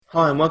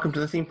Hi, and welcome to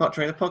the Theme Park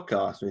Trainer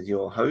podcast with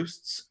your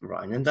hosts,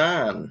 Ryan and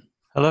Dan.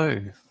 Hello.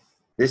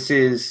 This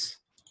is.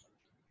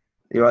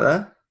 You right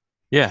there?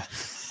 Yeah.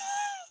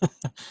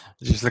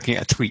 Just looking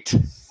at a tweet.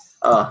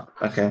 Ah,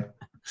 okay.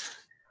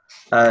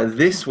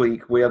 This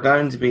week we are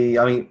going to be.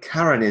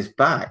 Karen is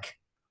back.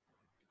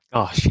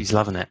 Oh, she's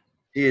loving it.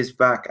 She is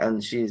back,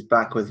 and she is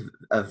back with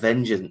a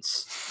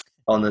vengeance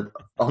on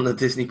the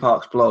Disney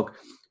Parks blog.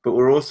 But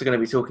we're also going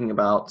to be talking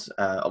about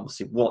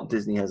obviously what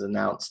Disney has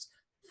announced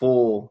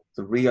for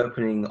the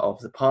reopening of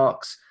the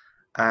parks,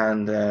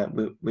 and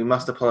we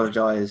must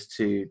apologise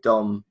to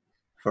Dom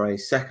for a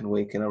second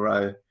week in a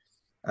row.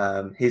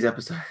 His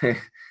episode,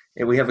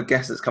 we have a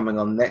guest that's coming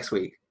on next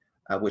week,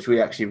 which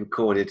we actually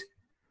recorded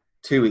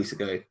 2 weeks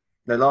ago.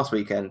 No, last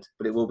weekend,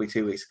 but it will be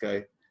 2 weeks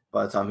ago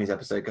by the time his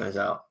episode goes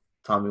out.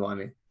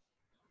 Timey-wimey.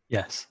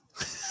 Yes.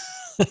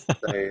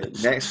 So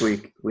next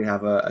week we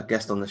have a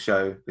guest on the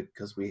show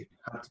because we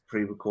had to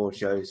pre-record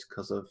shows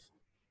because of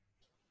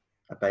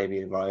a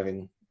baby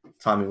arriving.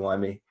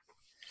 Timey-wimey.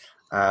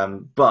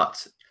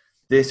 But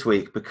this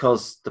week,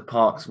 because the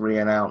parks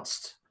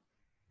announced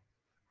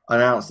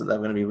that they're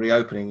going to be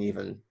reopening,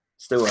 even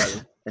still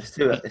early. It's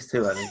too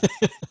early.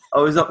 I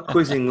was up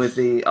quizzing with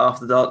the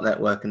After Dark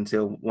Network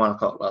until 1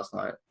 o'clock last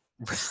night.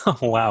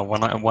 Wow,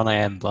 1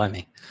 a.m.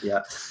 Blimey.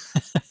 Yeah.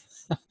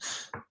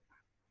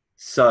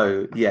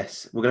 So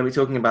yes, we're going to be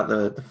talking about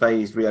the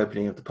phased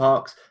reopening of the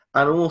parks,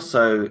 and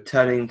also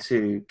turning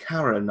to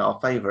Karen, our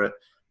favourite,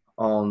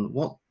 on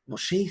what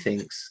she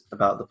thinks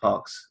about the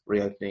parks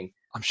reopening.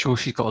 I'm sure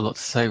she's got a lot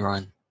to say,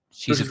 Ryan.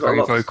 She's She's a got a very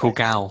lot to vocal say.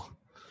 gal.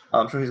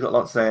 I'm sure she's got a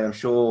lot to say, and I'm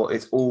sure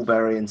it's all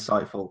very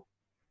insightful.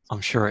 I'm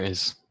sure it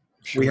is.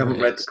 We haven't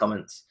read the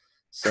comments,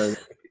 so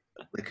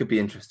they could be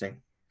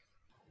interesting.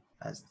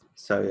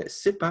 So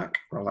sit back,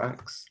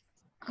 relax,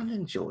 and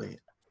enjoy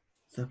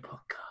the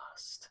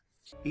podcast.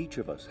 Each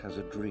of us has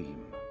a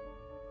dream,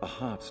 a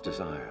heart's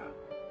desire.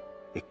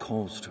 It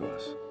calls to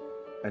us.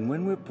 And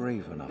when we're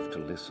brave enough to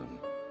listen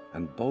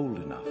and bold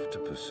enough to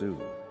pursue,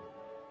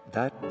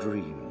 that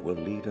dream will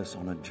lead us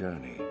on a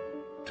journey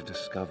to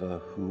discover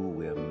who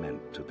we're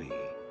meant to be.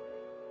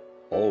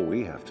 All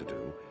we have to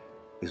do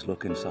is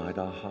look inside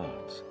our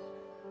hearts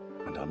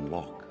and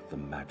unlock the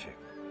magic.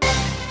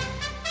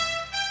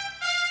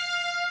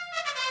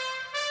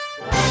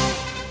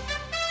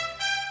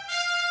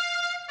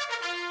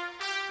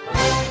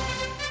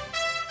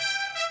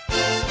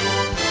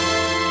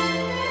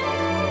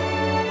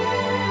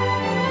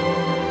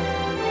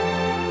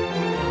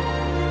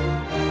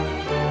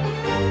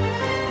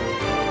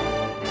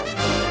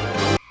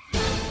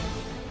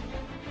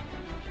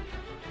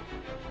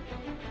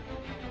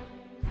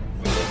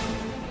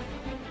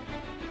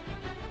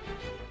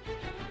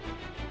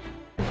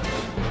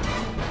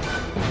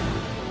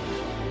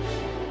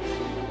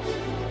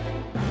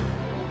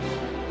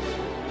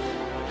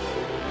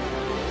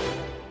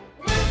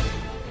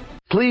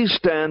 Please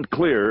stand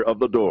clear of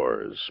the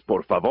doors.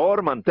 Por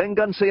favor,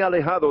 manténganse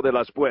alejado de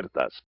las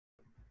puertas.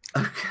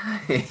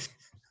 Okay.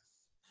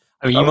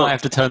 I mean, you might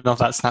have to turn off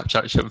that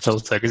Snapchat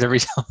filter because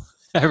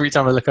every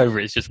time I look over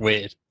it, it's just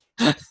weird.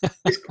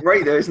 It's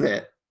great though, isn't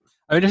it?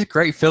 I mean, it's a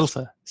great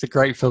filter. It's a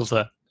great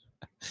filter.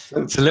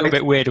 So It's a little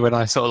bit weird when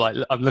I sort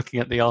of I'm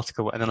looking at the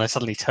article and then I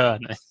suddenly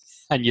turn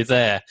and you're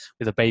there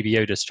with a Baby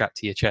Yoda strapped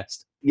to your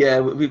chest.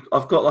 Yeah,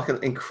 I've got like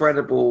an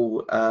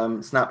incredible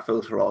snap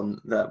filter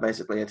on that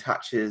basically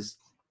attaches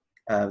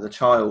the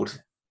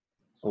child,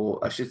 or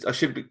I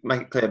should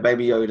make it clear,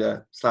 Baby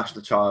Yoda /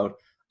 the child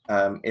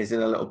is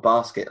in a little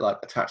basket like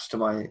attached to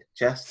my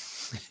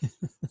chest.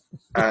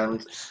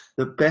 And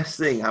the best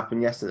thing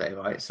happened yesterday,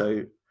 right?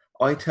 So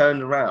I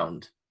turned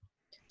around,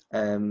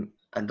 and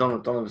Donna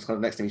was kind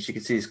of next to me. She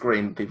could see the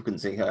screen, but people couldn't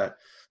see her.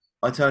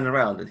 I turned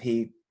around and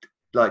he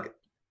like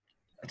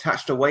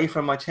attached away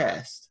from my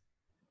chest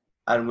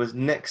and was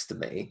next to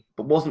me,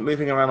 but wasn't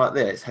moving around like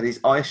this. Had his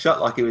eyes shut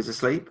like he was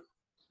asleep.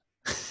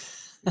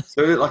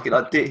 So it looked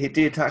like he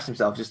detached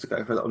himself just to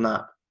go for a little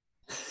nap.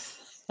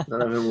 I don't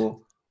know if it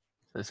will.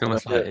 It's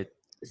almost like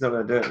It's not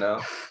going to do it now,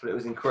 but it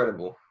was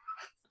incredible.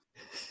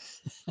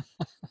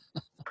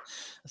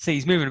 See,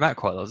 he's moving about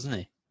quite a lot, isn't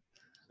he?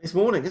 It's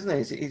morning, isn't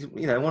it? He's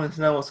wanting to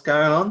know what's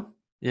going on.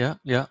 Yeah.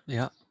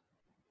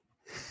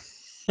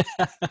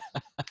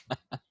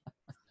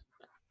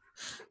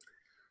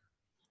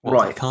 What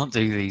Right. I can't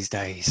do these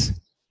days.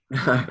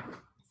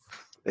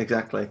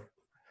 Exactly.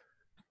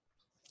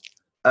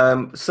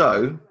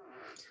 So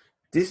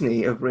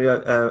Disney have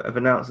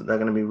announced that they're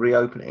going to be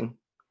reopening.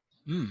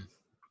 A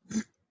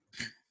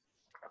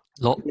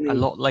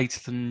lot later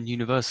than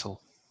Universal.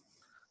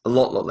 A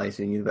lot later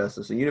than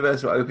Universal. So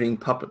Universal are opening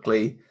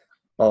publicly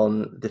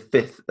on the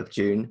 5th of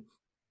June.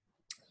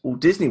 Well,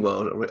 Disney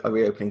World are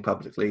reopening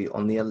publicly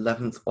on the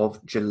 11th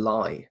of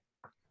July,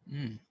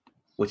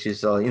 which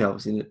is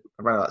obviously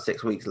around about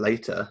 6 weeks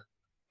later.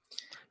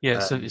 Yeah,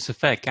 so it's a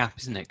fair gap,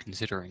 isn't it?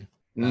 Considering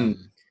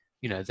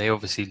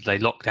they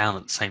locked down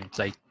at the same.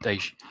 They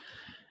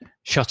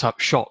shut up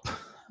shop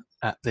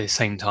at the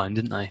same time,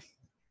 didn't they?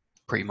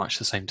 Pretty much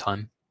the same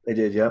time. They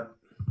did, yeah.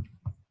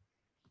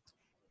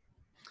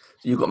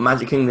 So you've got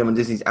Magic Kingdom and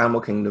Disney's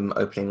Animal Kingdom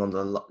opening on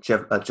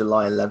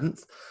July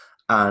 11th,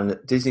 and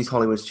Disney's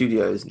Hollywood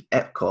Studios and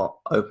Epcot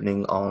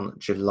opening on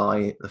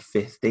July the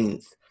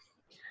 15th.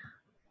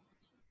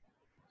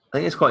 I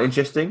think it's quite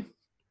interesting.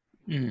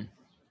 Mm.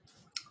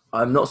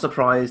 I'm not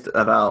surprised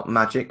about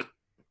Magic,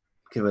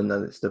 given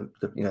that it's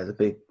the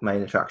big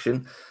main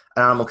attraction.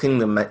 And Animal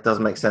Kingdom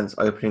does make sense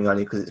opening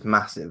only because it's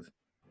massive.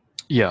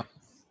 Yeah.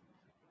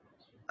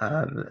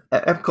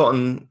 Epcot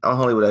and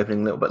Hollywood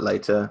opening a little bit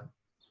later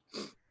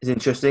is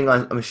interesting.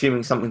 I'm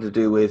assuming something to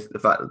do with the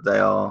fact that they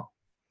are,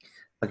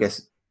 I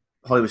guess,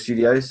 Hollywood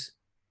Studios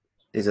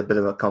is a bit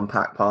of a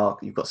compact park.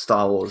 You've got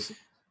Star Wars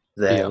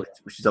there,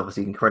 which is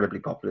obviously incredibly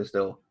popular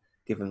still,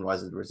 given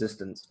Rise of the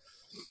Resistance.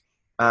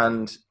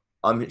 And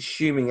I'm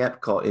assuming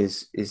Epcot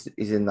is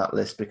in that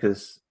list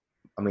because,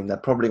 I mean, they're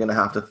probably going to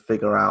have to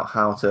figure out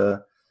how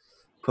to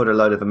put a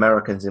load of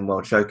Americans in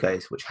World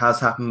Showcase, which has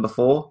happened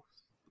before,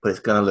 but it's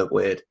going to look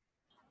weird.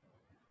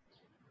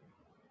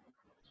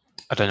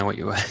 I don't know what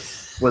you were.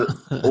 Well,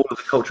 all of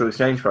the cultural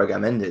exchange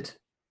program ended.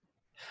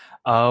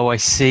 Oh, I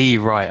see.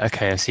 Right.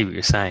 Okay, I see what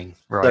you're saying.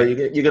 Right. So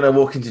you're going to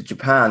walk into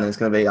Japan and it's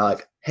going to be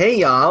like, "Hey,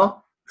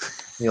 y'all."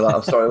 And you're like,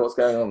 "I'm sorry, what's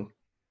going on?"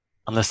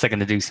 Unless they're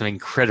going to do some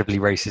incredibly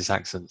racist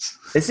accents.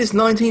 Is this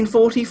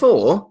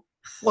 1944?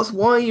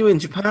 Why are you in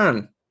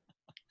Japan?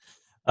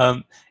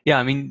 Yeah,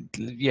 I mean,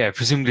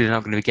 presumably they're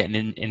not going to be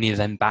getting any of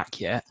them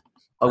back yet.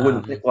 I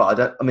wouldn't think.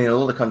 Well, I mean, a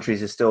lot of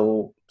countries are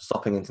still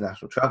stopping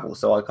international travel,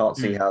 so I can't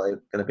see how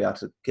they're going to be able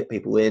to get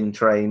people in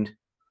trained.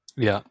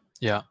 Yeah.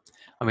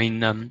 I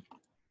mean,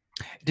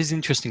 it is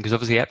interesting because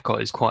obviously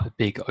Epcot is quite a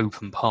big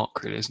open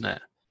park, really, isn't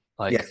it?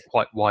 Like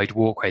quite wide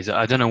walkways.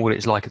 I don't know what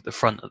it's like at the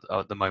front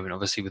at the moment.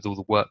 Obviously, with all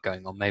the work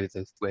going on, maybe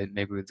with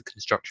the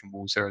construction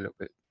walls, they're a little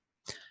bit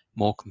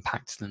more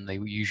compact than they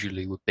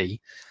usually would be.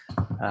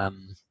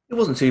 It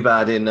wasn't too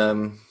bad in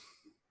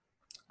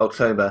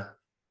October.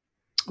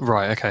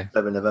 Right. Okay.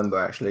 November,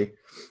 actually.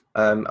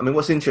 I mean,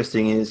 what's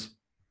interesting is,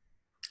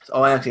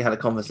 I actually had a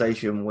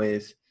conversation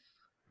with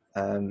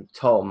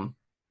Tom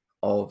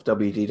of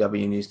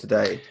WDW News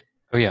Today.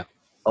 Oh yeah.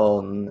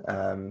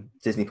 On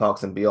Disney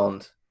Parks and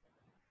Beyond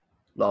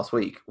last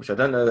week, which I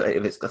don't know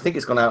if I think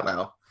it's gone out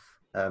now.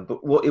 But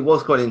it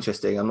was quite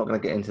interesting. I'm not going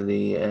to get into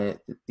the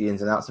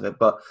ins and outs of it,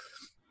 but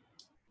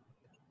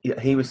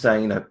he was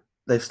saying,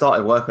 they've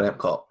started work on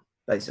Epcot.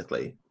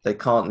 Basically, they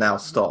can't now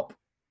stop.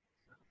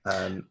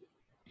 The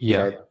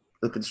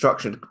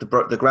construction,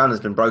 the ground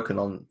has been broken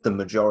on the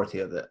majority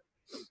of it.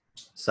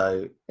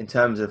 So in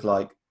terms of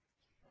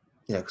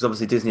because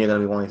obviously Disney are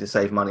going to be wanting to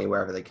save money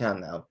wherever they can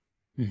now.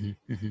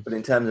 Mm-hmm. But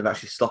in terms of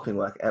actually stopping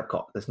work at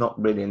Epcot, there's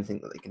not really anything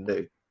that they can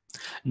do.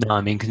 No,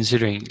 I mean,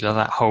 considering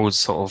that whole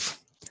sort of,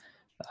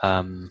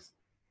 I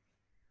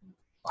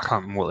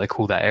can't remember what they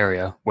call that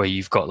area where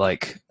you've got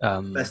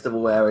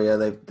festival area. In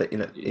the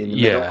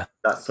middle,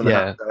 that's going to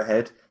have to go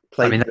ahead.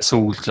 I mean, that's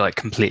all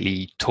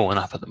completely torn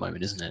up at the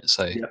moment, isn't it?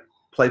 So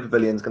Play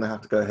Pavilion's going to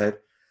have to go ahead.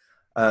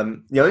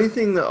 The only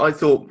thing that I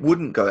thought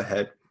wouldn't go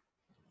ahead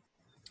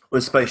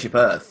was Spaceship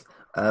Earth,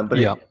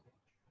 but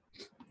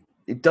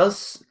it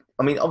does.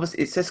 I mean,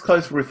 obviously, it says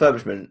closed for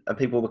refurbishment, and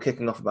people were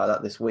kicking off about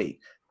that this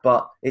week.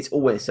 But it's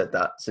always said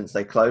that since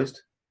they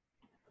closed.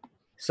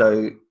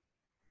 So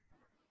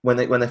when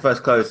they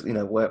first closed,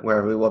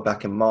 wherever we were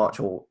back in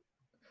March or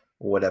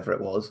whatever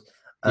it was,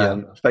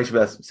 Spaceship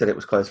Earth said it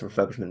was closed for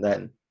refurbishment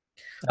then.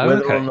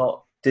 Whether or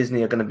not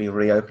Disney are going to be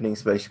reopening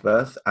Spaceship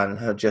Earth and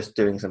her just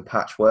doing some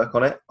patchwork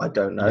on it, I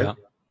don't know.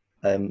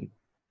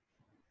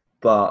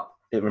 But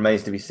it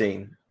remains to be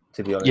seen,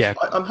 to be honest. Yeah.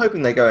 I'm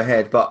hoping they go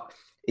ahead, but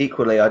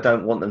equally, I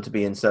don't want them to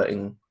be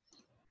inserting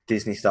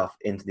Disney stuff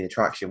into the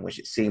attraction, which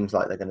it seems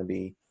like they're going to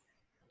be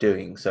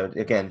doing. So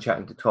again,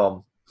 chatting to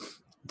Tom,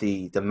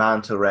 the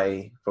manta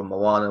ray from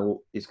Moana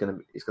is going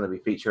to be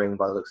featuring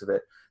by the looks of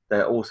it.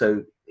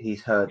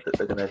 He's heard that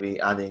they're going to be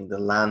adding the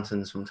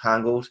lanterns from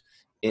Tangled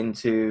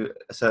into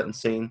a certain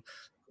scene.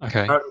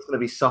 Okay. Apparently it's going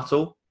to be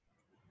subtle.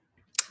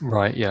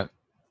 Right, yeah.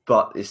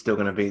 But it's still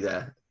going to be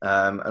there.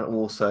 And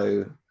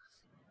also,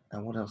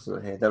 what else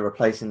is here? They're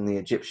replacing the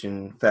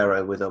Egyptian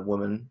pharaoh with a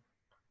woman,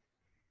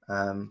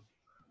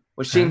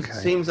 which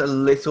seems a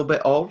little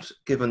bit odd,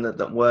 given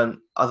that weren't,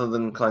 other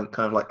than kind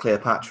of like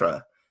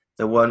Cleopatra,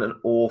 there weren't an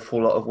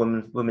awful lot of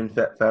women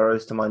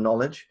pharaohs to my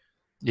knowledge.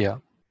 Yeah.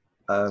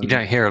 You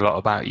don't hear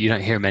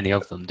many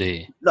of them, do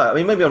you? No, I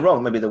mean, maybe I'm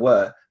wrong. Maybe there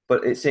were.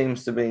 But it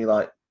seems to be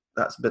like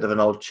that's a bit of an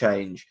odd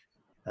change.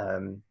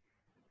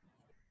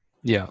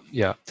 Yeah.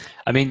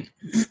 I mean,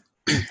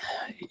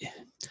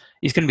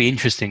 it's going to be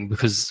interesting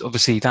because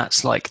obviously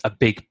that's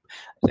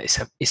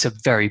it's a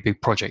very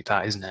big project,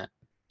 that, isn't it?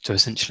 To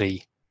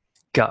essentially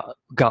gut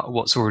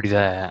what's already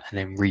there and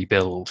then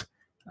rebuild.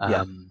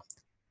 Rebuild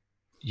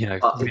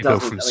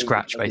from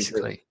scratch,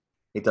 basically.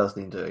 It does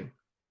need doing.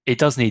 It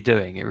does need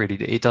doing.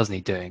 It does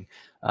need doing.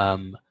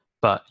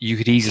 But you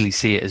could easily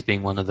see it as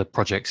being one of the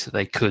projects that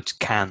they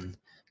can,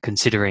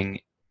 considering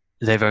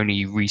they've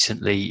only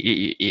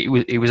recently.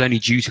 It was only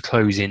due to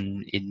close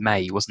in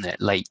May, wasn't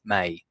it? Late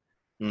May.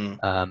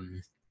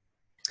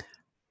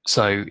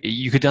 So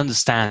you could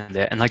understand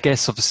it. And I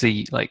guess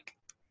obviously, like,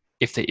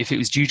 if it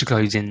was due to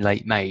close in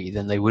late May,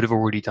 then they would have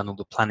already done all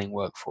the planning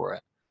work for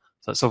it.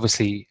 So it's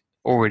obviously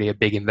already a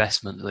big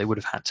investment that they would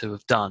have had to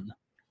have done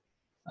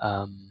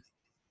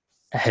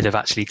ahead of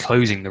actually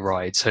closing the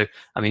ride. So,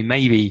 I mean,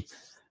 maybe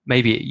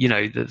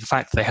the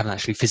fact that they haven't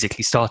actually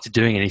physically started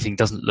doing anything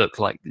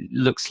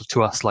looks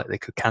to us like they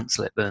could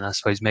cancel it. But then I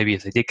suppose maybe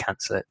if they did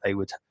cancel it, they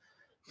would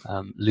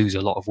lose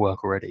a lot of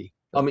work already.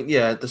 I mean,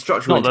 yeah, the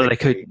structural not that they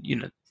could,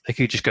 they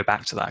could just go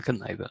back to that,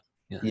 couldn't they? But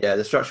yeah,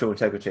 the structural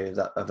integrity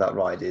of that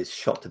ride is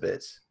shot to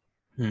bits.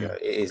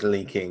 It is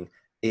leaking.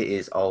 It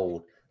is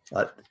old.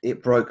 Like,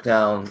 it broke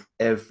down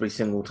every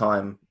single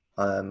time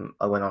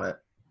I went on it.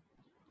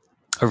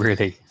 Oh,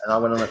 really? And I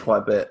went on it quite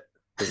a bit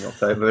in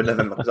October and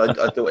November because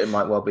I thought it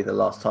might well be the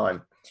last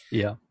time.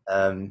 Yeah.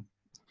 And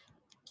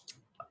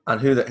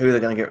who they're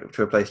going to get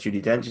to replace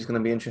Judi Dench is going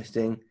to be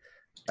interesting.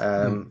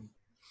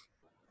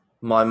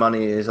 My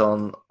money is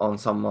on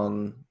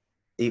someone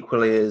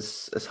equally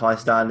as high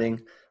standing,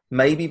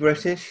 maybe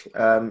British.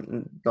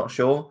 Not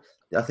sure.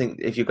 I think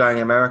if you're going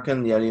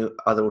American, the only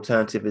other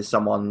alternative is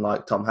someone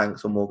like Tom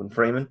Hanks or Morgan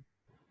Freeman.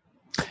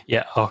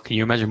 Yeah. Oh, can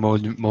you imagine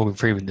Morgan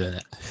Freeman doing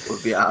it? It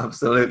would be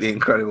absolutely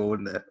incredible,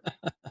 wouldn't it?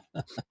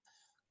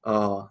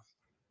 Oh,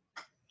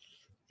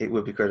 it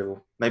would be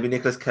incredible. Maybe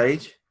Nicolas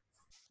Cage.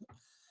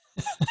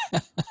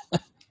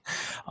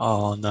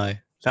 Oh no!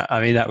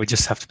 That would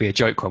just have to be a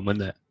joke one,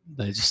 wouldn't it?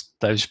 They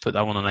just put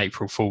that one on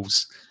April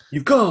Fools.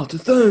 You've got to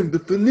thank the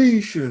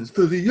Phoenicians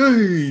for the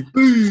A,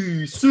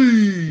 B,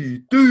 C,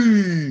 D.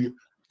 You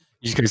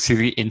just go through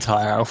the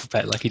entire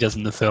alphabet like he does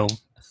in the film.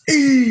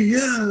 E,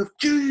 F,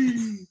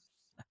 G.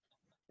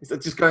 It's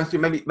just going through.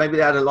 Maybe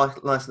they had a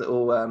nice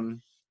little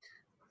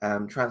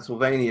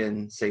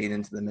Transylvanian scene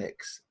into the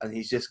mix, and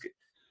you just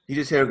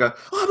hear him go,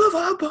 "I'm a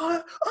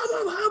vampire!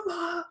 I'm a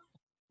vampire!"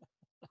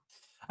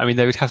 I mean,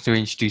 they would have to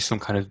introduce some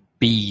kind of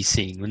bee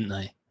scene, wouldn't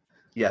they?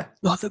 Yeah.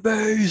 Not the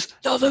bees!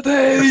 Not the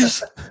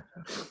bees!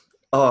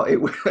 Oh,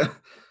 it would.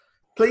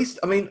 Please,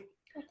 I mean,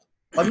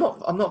 I'm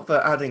not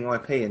for adding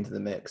IP into the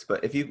mix,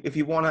 but if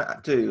you want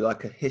to do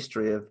like a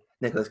history of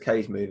Nicolas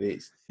Cage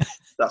movies,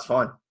 that's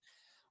fine.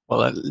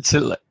 Well, it's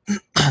like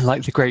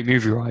the Great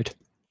Movie Ride.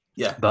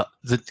 Yeah. But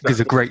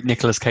the Great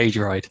Nicolas Cage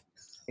Ride.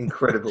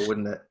 Incredible,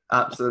 wouldn't it?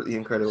 Absolutely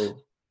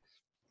incredible.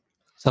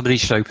 Somebody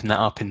should open that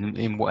up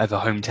in whatever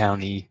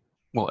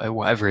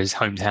whatever his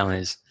hometown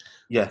is.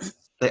 Yes,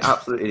 they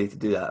absolutely need to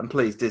do that. And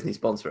please, Disney,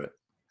 sponsor it.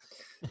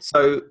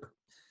 So,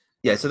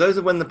 yeah, so those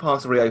are when the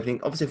parks are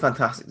reopening. Obviously,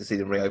 fantastic to see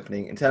them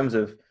reopening. In terms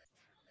of,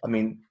 I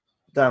mean,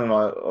 Dan and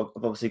I have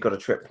obviously got a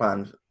trip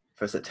planned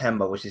for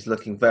September, which is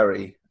looking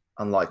very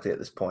unlikely at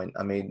this point.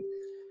 I mean,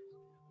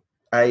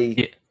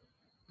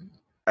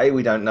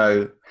 we don't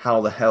know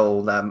how the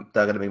hell they're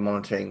going to be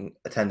monitoring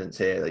attendance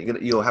here.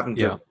 You're having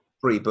to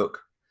pre-book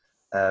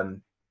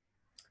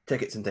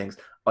tickets and things.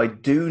 I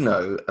do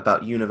know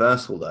about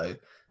Universal, though,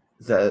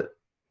 that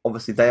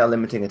obviously they are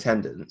limiting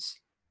attendance,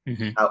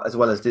 as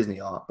well as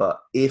Disney are. But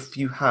if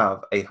you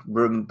have a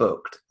room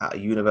booked at a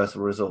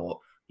Universal resort,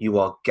 you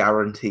are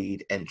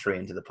guaranteed entry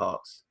into the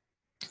parks.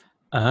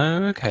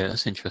 Oh, okay.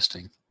 That's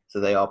interesting.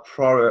 So they are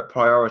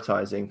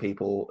prioritizing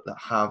people that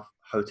have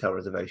hotel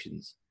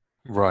reservations.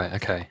 Right,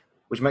 okay.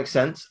 Which makes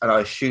sense, and I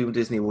assume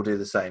Disney will do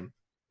the same.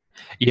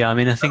 Yeah, I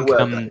mean, I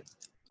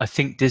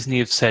think Disney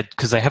have said,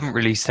 because they haven't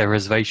released their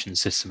reservation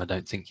system, I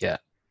don't think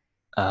yet.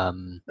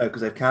 No,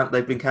 because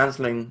they've been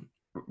cancelling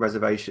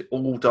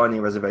all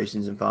dining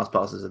reservations and fast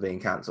passes are being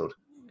cancelled.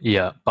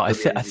 Yeah, but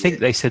I think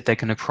they said they're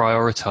going to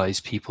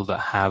prioritise people that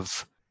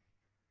have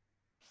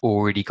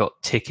already got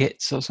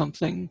tickets or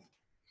something.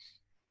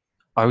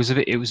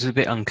 It was a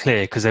bit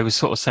unclear because they were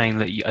sort of saying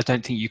that I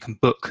don't think you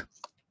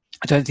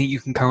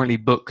can currently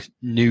book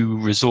new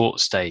resort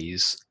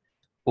stays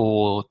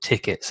or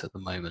tickets at the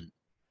moment.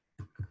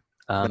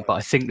 But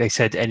I think they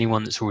said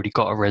anyone that's already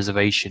got a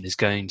reservation is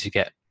going to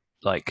get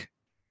like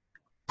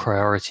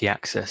priority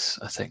access.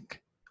 I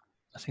think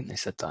they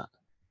said that.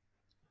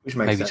 Which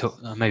makes sense.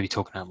 I may be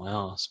talking out my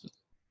arse.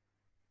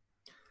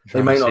 But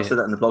they may not have said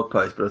that in the blog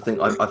post, but I think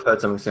I've heard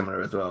something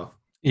similar as well.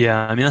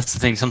 Yeah, I mean that's the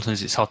thing.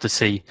 Sometimes it's hard to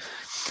see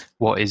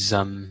what is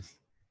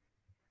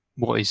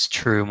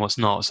true and what's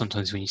not.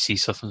 Sometimes when you see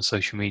stuff on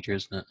social media,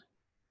 isn't it?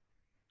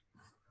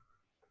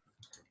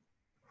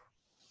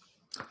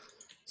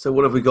 So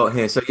what have we got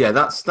here? So yeah,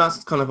 that's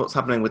kind of what's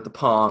happening with the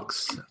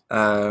parks.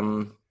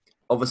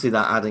 Obviously,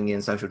 they're adding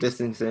in social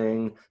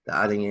distancing. They're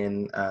adding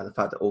in the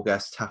fact that all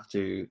guests have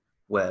to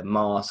wear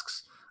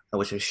masks,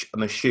 which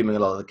I'm assuming a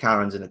lot of the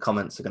Karens in the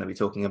comments are going to be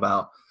talking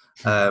about.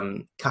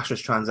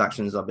 Cashless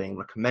transactions are being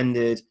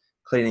recommended.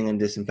 Cleaning and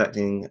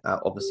disinfecting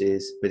obviously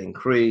has been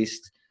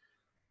increased.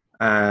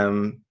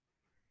 So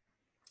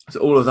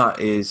all of that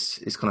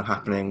is kind of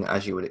happening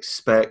as you would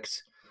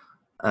expect.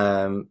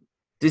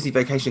 Disney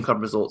Vacation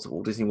Club resorts at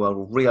Walt Disney World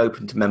will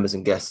reopen to members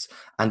and guests,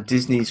 and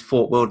Disney's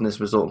Fort Wilderness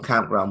Resort and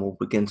Campground will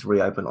begin to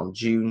reopen on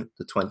June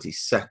the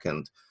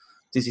 22nd.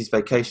 Disney's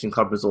Vacation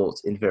Club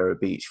resorts in Vero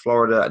Beach,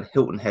 Florida, and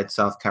Hilton Head,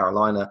 South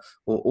Carolina,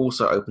 will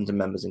also open to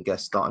members and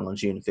guests starting on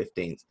June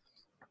 15th.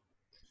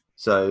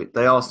 So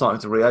they are starting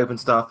to reopen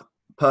stuff.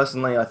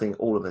 Personally, I think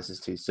all of this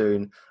is too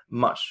soon,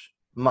 much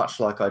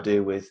like I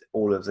do with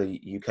all of the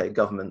UK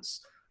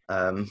government's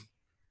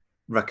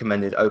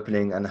recommended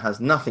opening, and has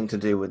nothing to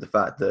do with the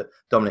fact that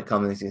Dominic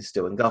Cummings is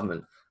still in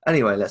government.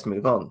 Anyway, let's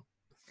move on.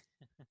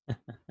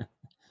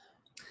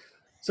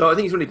 So I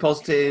think it's really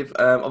positive.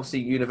 Obviously,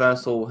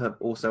 Universal have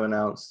also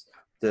announced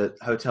that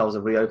hotels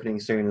are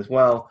reopening soon as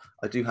well.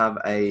 I do have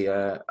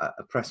a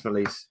press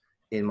release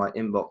in my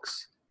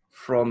inbox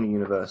from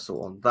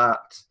Universal on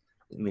that.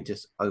 Let me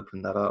just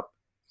open that up.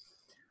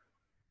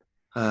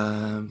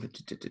 There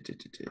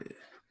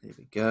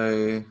we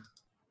go.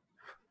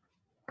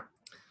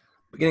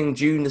 Beginning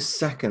June the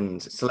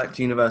 2nd, select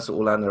Universal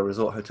Orlando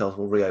Resort hotels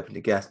will reopen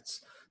to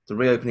guests. The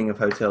reopening of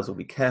hotels will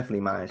be carefully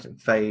managed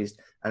and phased,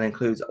 and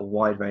includes a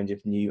wide range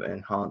of new and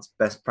enhanced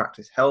best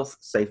practice health,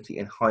 safety,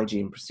 and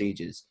hygiene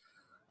procedures.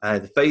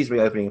 The phased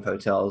reopening of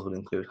hotels will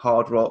include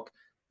Hard Rock,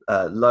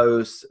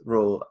 Loews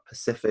Royal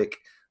Pacific,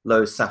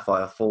 Loews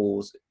Sapphire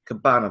Falls,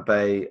 Cabana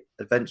Bay,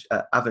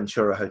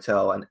 Aventura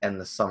Hotel, and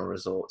Endless Summer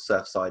Resort,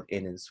 Surfside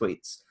Inn and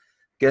Suites.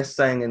 Guests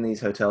staying in these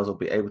hotels will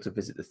be able to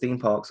visit the theme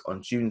parks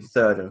on June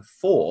 3rd and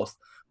 4th,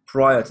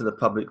 prior to the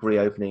public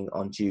reopening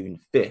on June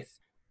 5th.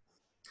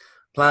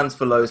 Plans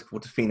for Loews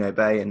Portofino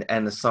Bay and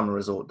Endless Summer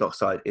Resort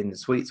Dockside Inn and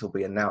Suites will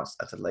be announced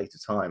at a later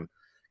time.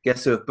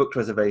 Guests who have booked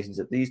reservations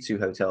at these two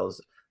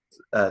hotels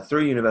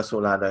through Universal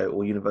Orlando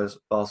or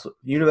Universal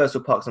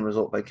Parks and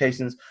Resort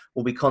Vacations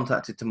will be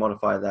contacted to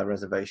modify their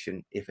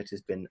reservation if it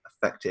has been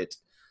affected.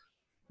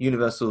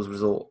 Universal's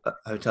resort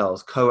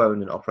hotels,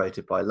 co-owned and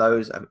operated by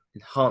Loews, have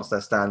enhanced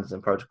their standards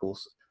and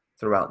protocols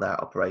throughout their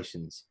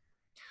operations.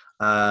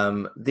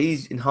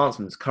 These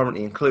enhancements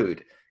currently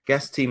include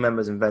guest team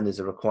members and vendors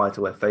are required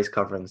to wear face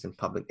coverings in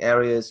public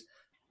areas,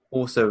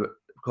 also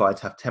required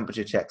to have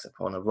temperature checks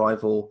upon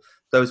arrival.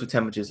 Those with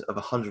temperatures of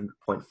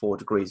 100.4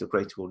 degrees or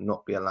greater will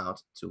not be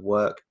allowed to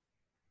work.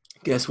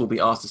 Guests will be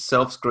asked to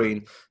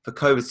self-screen for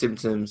COVID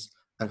symptoms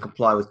and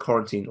comply with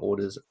quarantine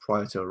orders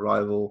prior to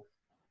arrival.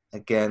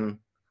 Again,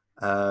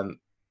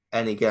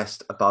 any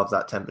guest above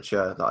that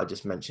temperature that I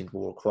just mentioned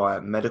will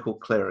require medical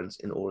clearance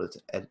in order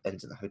to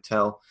enter the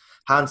hotel.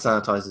 Hand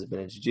sanitizers have been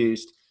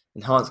introduced.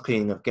 Enhanced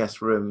cleaning of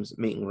guest rooms,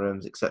 meeting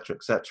rooms, etc.,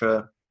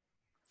 etc.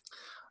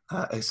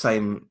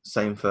 Same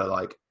for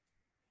like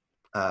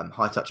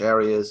high touch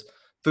areas.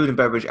 Food and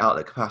beverage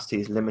outlet capacity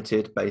is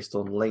limited based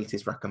on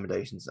latest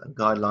recommendations and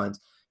guidelines.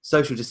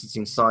 Social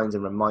distancing signs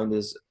and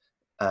reminders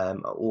at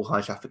all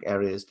high traffic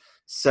areas.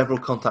 Several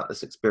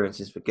contactless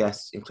experiences for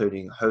guests,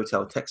 including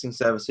hotel texting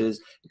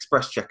services,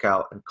 express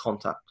checkout, and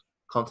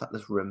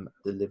contactless room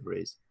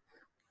deliveries.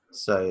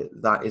 So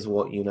that is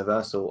what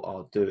Universal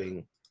are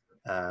doing.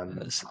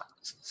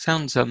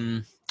 Sounds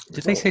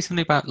did they say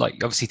something about, like,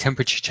 obviously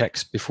temperature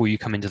checks before you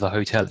come into the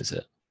hotel, is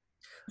it?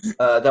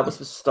 That was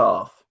for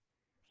staff.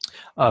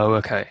 Oh,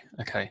 okay.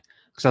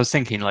 Because I was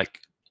thinking, like,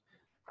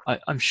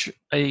 I'm sure,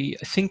 I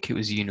think it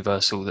was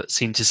Universal that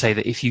seemed to say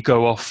that if you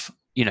go off,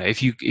 you know,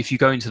 if you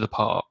go into the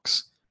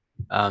parks,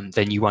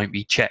 then you won't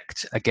be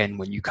checked again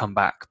when you come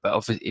back.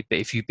 But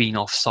if you've been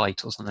off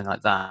site or something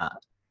like that,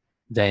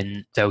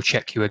 then they'll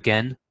check you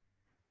again,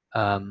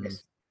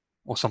 Yes.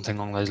 or something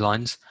along those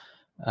lines.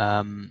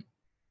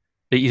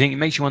 But you think it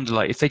makes you wonder,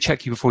 like, if they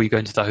check you before you go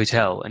into the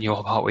hotel and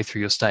you're partway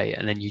through your stay,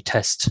 and then you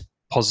test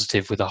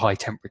positive with a high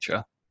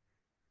temperature,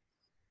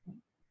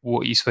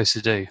 what are you supposed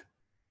to do?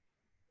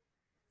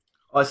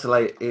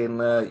 Isolate in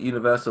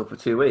Universal for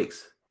 2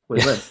 weeks.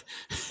 Win-win.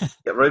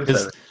 Get room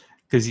service.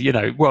 Because, you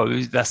know, well,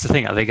 that's the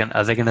thing. Are they going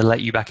to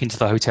let you back into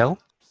the hotel?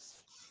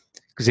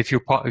 Because if you're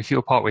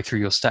partway through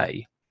your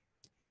stay,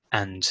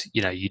 and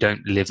you know you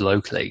don't live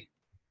locally,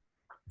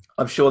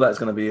 I'm sure that's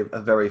going to be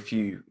a very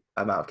few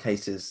amount of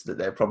cases that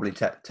they'll probably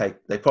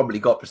they probably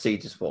got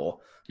procedures for.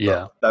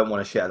 Yeah. Don't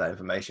want to share that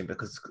information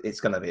because it's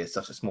going to be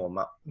such a small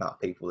amount of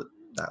people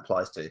that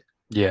applies to.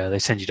 Yeah, they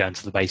send you down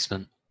to the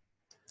basement,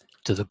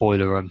 to the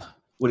boiler room.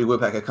 Woody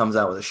Woodpecker comes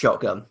out with a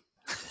shotgun.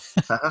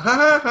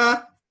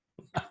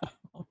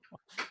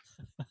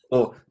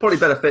 Or probably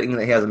better fitting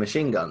that he has a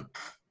machine gun.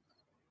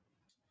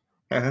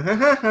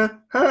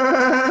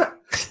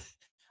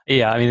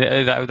 Yeah, I mean,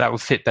 that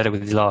would fit better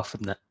with his laugh,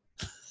 wouldn't it?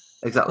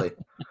 Exactly.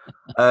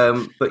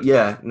 But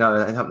yeah, no,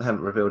 I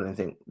haven't revealed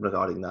anything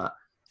regarding that.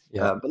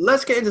 Yeah. But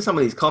let's get into some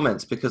of these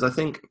comments, because I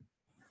think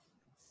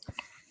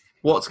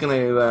what's going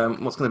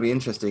to be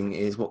interesting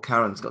is what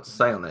Karen's got to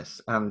say on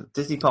this. And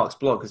Disney Parks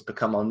blog has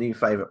become our new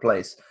favourite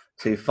place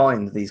to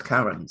find these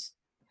Karens.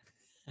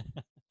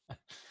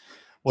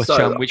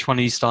 Which one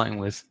are you starting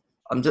with?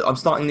 I'm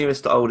starting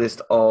newest to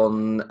oldest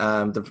on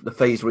the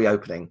phased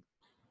reopening.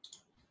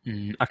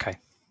 Okay.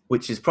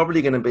 Which is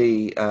probably going to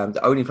be the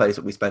only place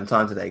that we spend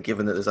time today,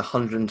 given that there's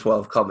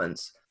 112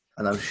 comments,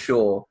 and I'm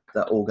sure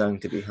they're all going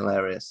to be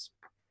hilarious.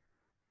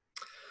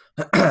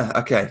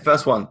 Okay,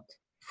 first one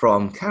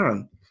from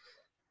Karen.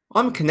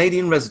 I'm a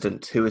Canadian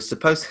resident who is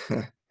supposed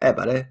to... Hey,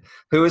 buddy.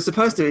 Who is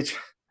supposed to be...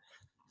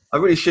 I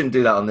really shouldn't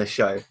do that on this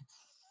show.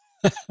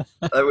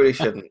 I really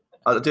shouldn't.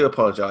 I do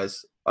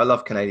apologise. I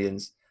love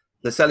Canadians.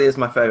 Le Cellier is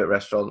my favourite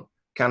restaurant.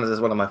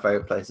 Canada's one of my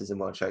favourite places in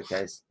World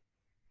Showcase.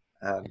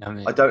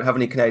 I don't have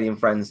any Canadian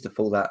friends to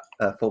fall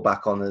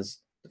back on as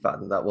the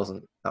fact that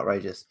wasn't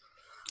outrageous.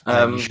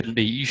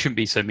 you shouldn't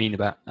be so mean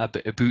about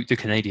the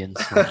Canadians.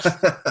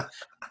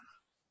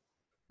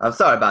 I'm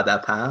sorry about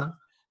that, pal.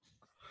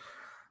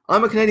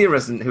 I'm a Canadian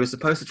resident who is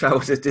supposed to travel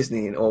to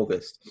Disney in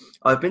August.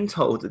 I've been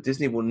told that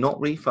Disney will not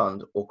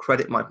refund or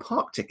credit my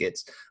park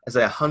tickets as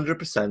they are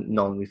 100%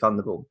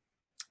 non-refundable.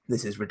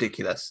 This is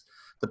ridiculous.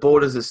 The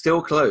borders are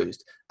still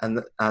closed,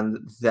 and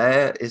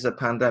there is a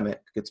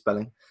pandemic, good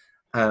spelling,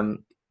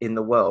 in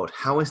the world.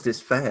 How is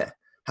this fair?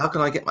 How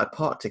can I get my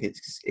park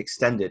tickets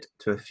extended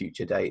to a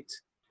future date?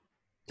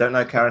 Don't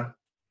know, Karen.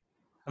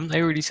 Haven't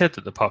they already said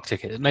that the park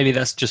ticket? Maybe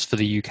that's just for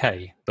the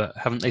UK, but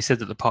haven't they said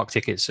that the park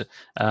tickets?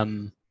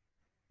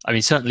 I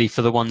mean, certainly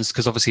for the ones,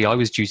 because obviously I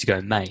was due to go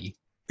in May.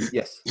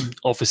 Yes.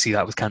 Obviously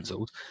that was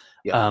cancelled.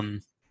 Yeah.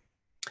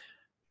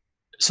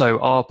 So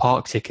our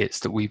park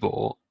tickets that we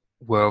bought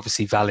were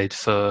obviously valid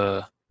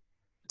for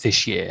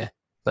this year,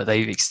 but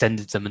they've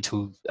extended them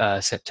until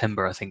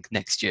September, I think,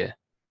 next year,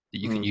 that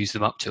you can use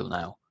them up till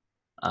now.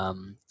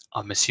 I'm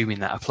assuming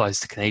that applies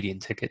to Canadian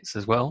tickets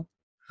as well.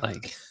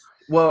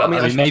 Well, I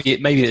mean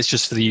maybe it's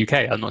just for the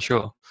UK. I'm not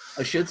sure.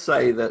 I should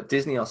say that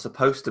Disney are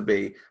supposed to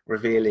be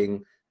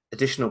revealing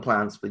additional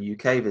plans for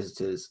UK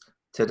visitors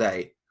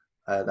today.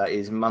 That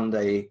is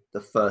Monday, the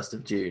 1st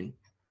of June.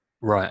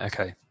 Right.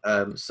 Okay.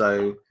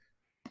 So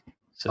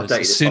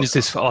as soon as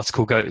this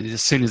article goes,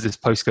 as soon as this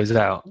post goes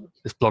out,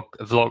 this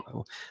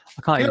vlog,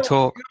 I can't even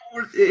talk.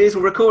 It is a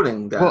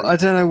recording, Dan. Well, I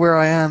don't know where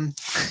I am.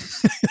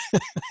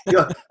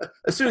 Yeah,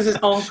 as soon as this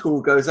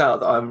article goes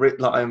out, that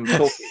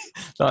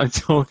I'm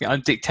talking.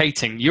 I'm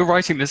dictating. You're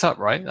writing this up,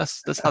 right?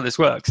 That's how this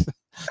works.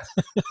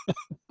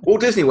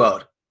 Walt Disney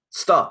World,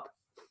 stop.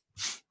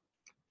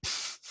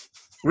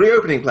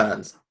 Reopening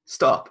plans,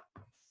 stop.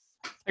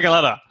 Take a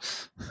ladder.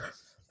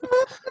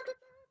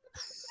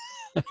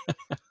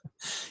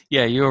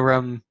 Yeah, you're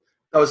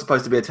That was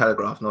supposed to be a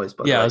telegraph noise,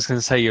 but I was going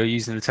to say you're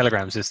using the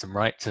telegram system,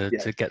 right, to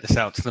get this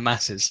out to the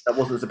masses. That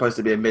wasn't supposed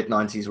to be a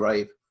mid-90s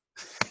rave.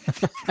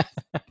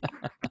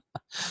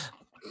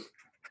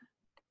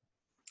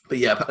 But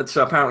yeah,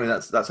 so apparently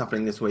that's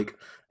happening this week.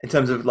 In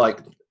terms of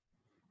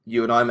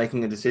you and I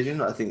making a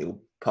decision, I think it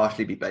will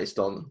partially be based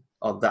on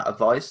that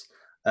advice.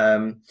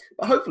 But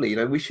hopefully,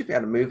 we should be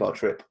able to move our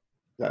trip.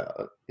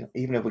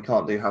 Even if we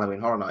can't do Halloween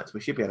Horror Nights,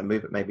 we should be able to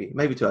move it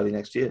maybe to early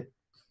next year.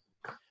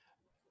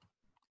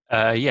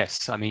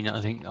 Yes, I mean,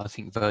 I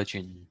think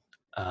Virgin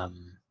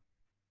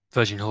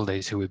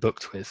Holidays, who we're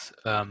booked with,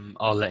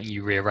 are letting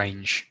you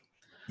rearrange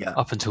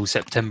up until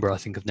September, I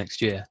think, of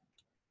next year.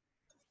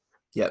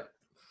 Yep.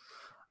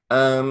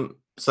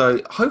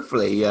 So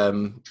hopefully,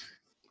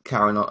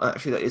 Karen,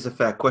 actually that is a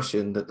fair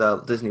question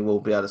that Disney will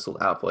be able to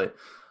sort out for you.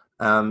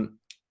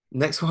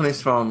 Next one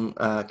is from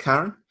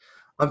Karen.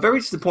 I'm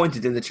very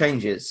disappointed in the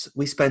changes.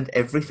 We spend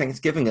every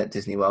Thanksgiving at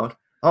Disney World.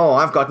 Oh,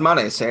 I've got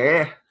money,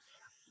 see?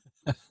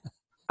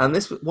 And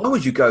why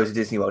would you go to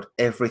Disney World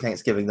every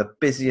Thanksgiving, the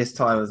busiest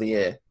time of the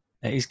year?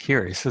 It is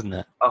curious, isn't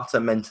it? Utter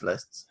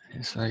mentalists.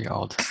 It's very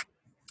odd.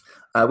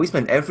 We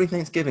spent every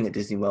Thanksgiving at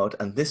Disney World,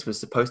 and this was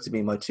supposed to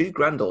be my 2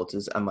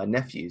 granddaughters and my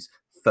nephew's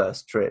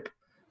first trip.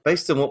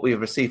 Based on what we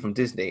have received from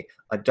Disney,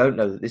 I don't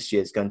know that this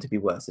year is going to be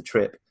worth the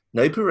trip.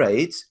 No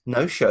parades,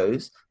 no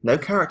shows, no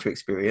character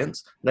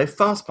experience, no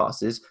fast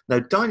passes, no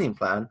dining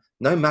plan,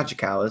 no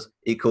magic hours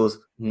equals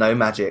no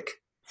magic.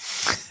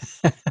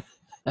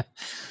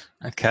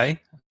 Okay.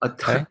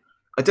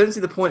 I don't see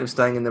the point of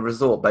staying in the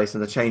resort based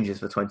on the changes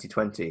for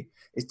 2020.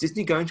 Is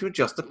Disney going to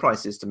adjust the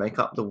prices to make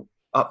up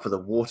for the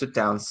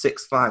watered-down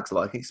Six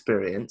Flags-like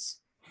experience?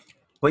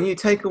 When you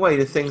take away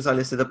the things I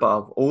listed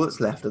above, all that's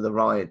left are the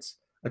rides.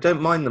 I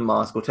don't mind the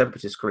mask or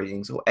temperature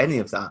screenings or any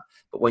of that,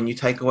 but when you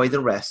take away the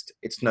rest,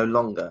 it's no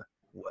longer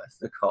worth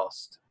the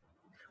cost.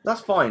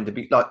 That's fine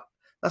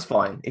that's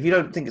fine. If you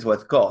don't think it's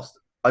worth the cost,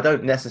 I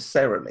don't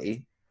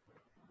necessarily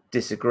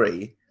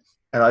disagree.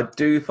 And I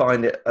do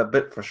find it a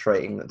bit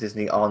frustrating that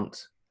Disney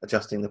aren't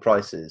adjusting the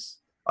prices.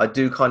 I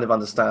do kind of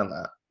understand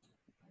that.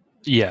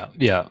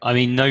 Yeah. I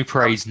mean, no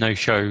parades, no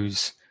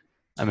shows.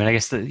 I mean, I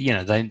guess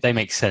that they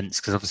make sense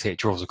because obviously it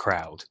draws a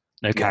crowd.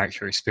 No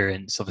character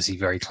experience, obviously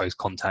very close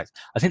contact.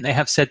 I think they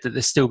have said that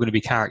there's still going to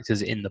be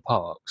characters in the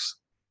parks.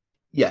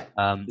 Yeah.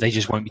 They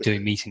just won't be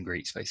doing meet and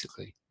greets,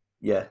 basically.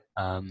 Yeah.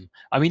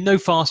 I mean, no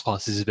fast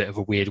pass is a bit of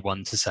a weird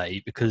one to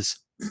say because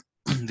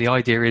the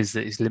idea is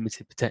that it's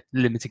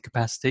limited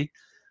capacity,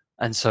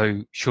 and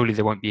so surely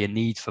there won't be a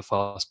need for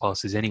fast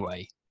passes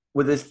anyway.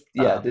 Well, there's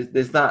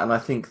that, and I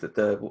think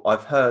that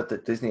I've heard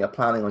that Disney are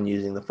planning on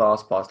using the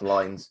fast pass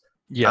lines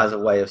as a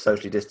way of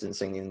socially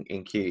distancing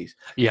in queues.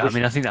 Yeah, I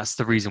mean, I think that's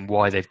the reason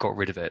why they've got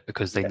rid of it,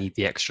 because they need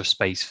the extra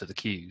space for the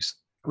queues.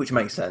 Which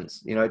makes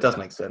sense. It does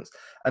make sense.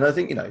 And I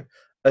think,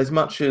 as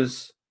much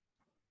as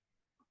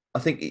I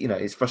think,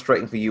 it's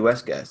frustrating for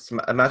US guests.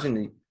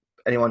 Imagine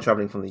anyone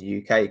traveling from the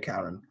UK,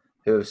 Karen,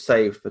 who have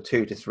saved for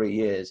 2 to 3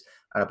 years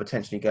and are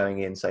potentially going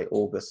in, say,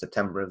 August,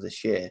 September of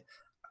this year,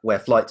 where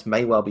flights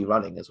may well be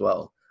running as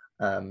well.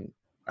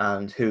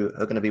 and who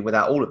are going to be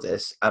without all of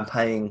this and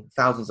paying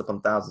thousands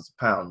upon thousands of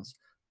pounds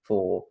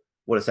for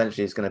what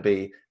essentially is going to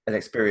be an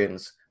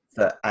experience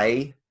that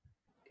A,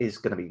 is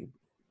going to be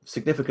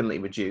significantly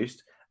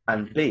reduced,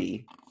 and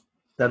B,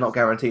 they're not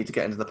guaranteed to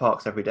get into the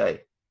parks every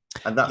day.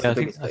 And that's the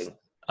biggest thing.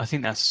 I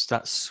think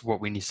that's what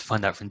we need to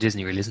find out from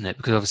Disney, really, isn't it?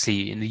 Because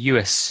obviously in the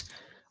US,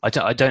 I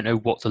don't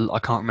know I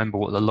can't remember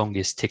what the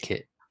longest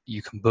ticket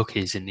you can book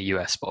is in the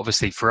US, but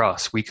obviously for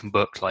us, we can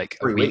book like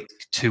 3 weeks.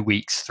 2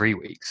 weeks, 3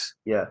 weeks.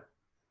 Yeah.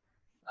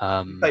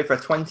 You pay for a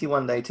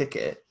 21-day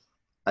ticket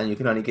and you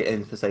can only get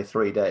in for, say,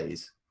 3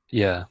 days.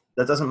 Yeah.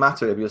 That doesn't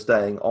matter if you're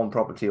staying on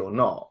property or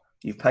not.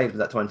 You've paid for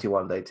that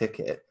 21-day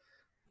ticket.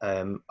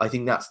 I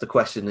think that's the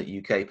question that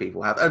UK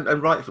people have,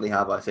 and rightfully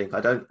have, I think. I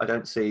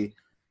don't see,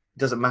 it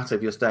doesn't matter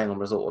if you're staying on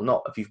resort or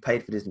not. If you've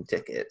paid for Disney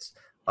tickets,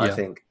 I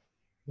think,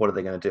 what are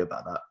they going to do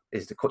about that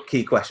is the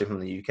key question from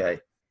the UK.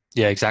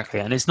 Yeah, exactly.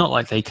 And it's not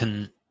like they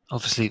can,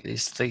 obviously,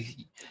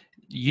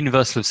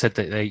 Universal have said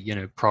that they,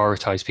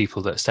 prioritize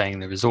people that are staying in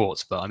the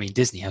resorts, but I mean,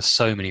 Disney has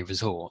so many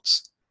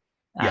resorts,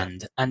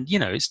 and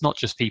it's not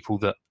just people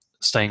that are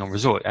staying on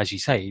resort, as you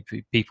say,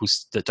 people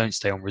that don't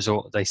stay on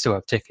resort, they still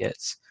have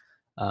tickets.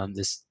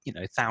 There's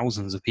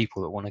thousands of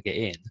people that want to get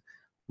in.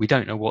 We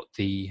don't know what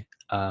the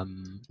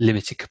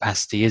limited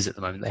capacity is at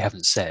the moment. They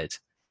haven't said.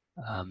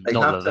 I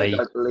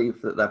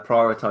believe that they're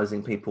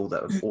prioritizing people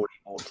that have already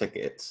bought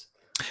tickets.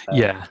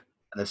 And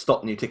they've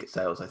stopped new ticket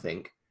sales, I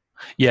think.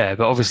 Yeah,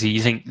 but obviously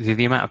you think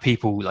the amount of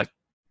people, like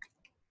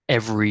I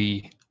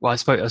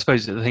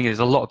suppose the thing is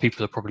a lot of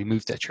people have probably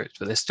moved their trips,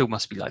 but there still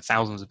must be like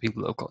thousands of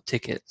people that have got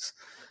tickets.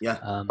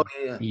 Yeah.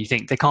 You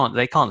think they can't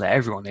let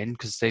everyone in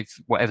because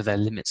whatever their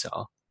limits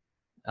are,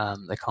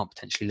 they can't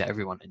potentially let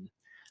everyone in.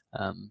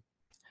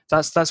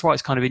 That's why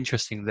it's kind of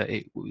interesting that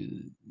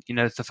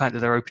the fact that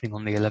they're opening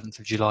on the 11th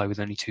of July with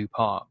only 2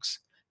 parks,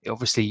 it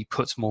obviously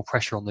puts more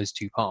pressure on those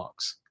 2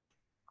 parks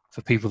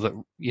for people that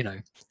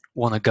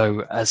want to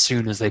go as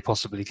soon as they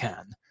possibly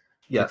can.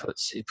 Yeah,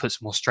 it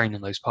puts more strain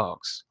on those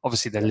parks.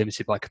 Obviously, they're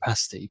limited by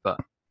capacity, but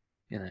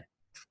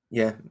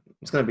yeah,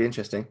 it's going to be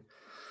interesting.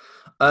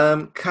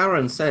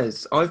 Karen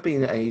says, I've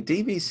been a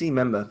DVC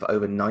member for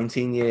over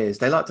 19 years.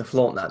 They like to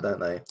flaunt that, don't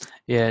they?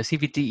 Yeah, it's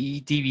either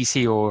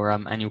DVC or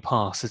annual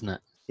pass, isn't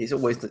it? It's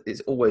always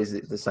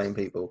the same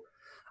people.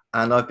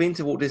 And I've been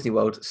to Walt Disney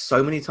World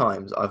so many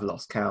times, I've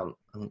lost count.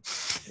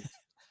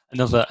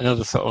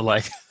 Another sort of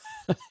like,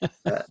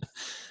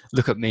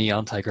 look at me,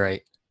 aren't I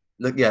great?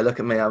 Look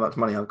at me, how much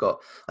money I've got.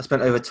 I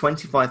spent over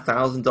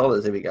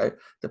 $25,000, here we go,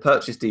 to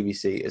purchase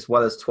DVC, as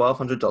well as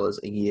 $1,200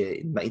 a year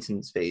in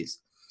maintenance fees,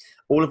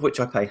 all of which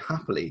I pay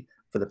happily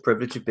for the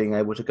privilege of being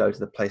able to go to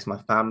the place my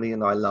family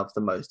and I love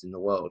the most in the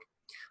world.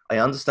 I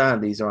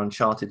understand these are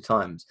uncharted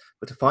times,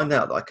 but to find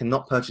out that I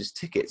cannot purchase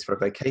tickets for a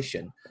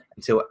vacation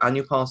until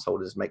annual pass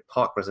holders make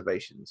park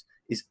reservations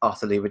is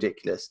utterly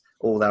ridiculous.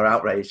 Oh, they're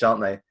outraged, aren't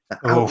they?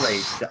 They're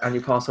outraged that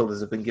annual pass holders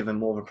have been given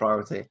more of a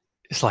priority.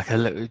 It's like a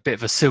little bit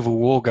of a civil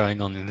war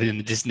going on in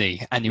the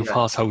Disney annual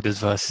pass holders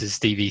versus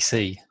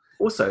DVC.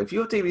 Also, if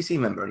you're a DVC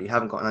member and you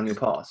haven't got an annual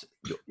pass,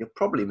 you're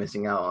probably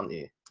missing out, aren't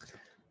you?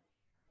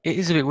 It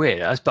is a bit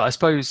weird, but I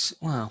suppose,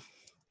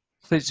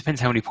 it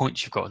depends how many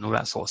points you've got and all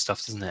that sort of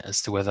stuff, doesn't it?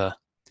 As to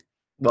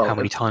how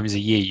many times a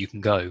year you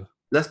can go.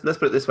 Let's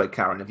put it this way,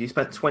 Karen. If you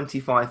spent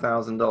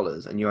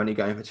 $25,000 and you're only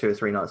going for 2 or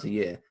 3 nights a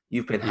year,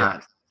 you've been had.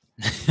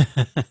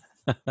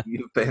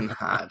 You've been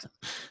had.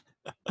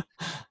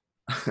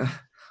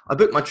 I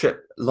booked my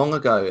trip long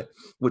ago,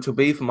 which will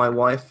be for my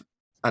wife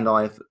and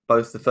I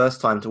both the first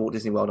time to Walt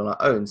Disney World on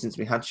our own since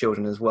we had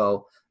children, as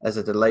well as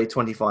a delayed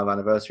 25th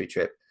anniversary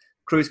trip.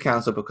 Cruise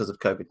cancelled because of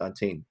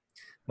COVID-19.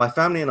 My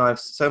family and I are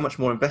so much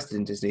more invested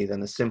in Disney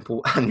than a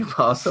simple annual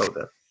pass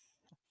holder.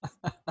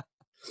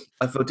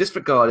 I feel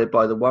disregarded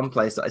by the one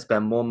place that I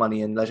spend more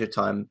money and leisure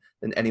time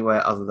than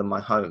anywhere other than my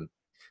home.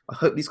 I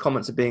hope these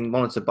comments are being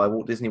monitored by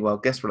Walt Disney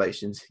World guest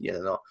relations. Yeah,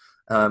 they're not.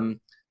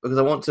 Because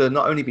I want to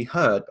not only be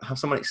heard, but have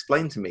someone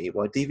explain to me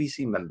why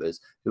DVC members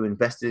who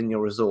invested in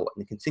your resort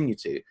and continue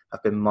to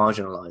have been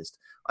marginalised.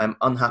 I am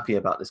unhappy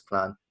about this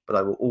plan, but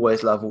I will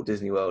always love Walt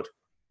Disney World.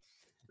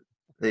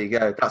 There you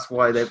go. That's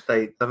why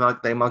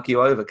they mug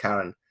you over,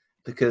 Karen,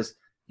 because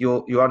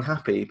you're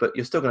unhappy, but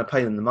you're still going to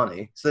pay them the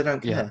money, so they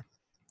don't care. Yeah.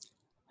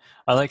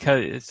 I like how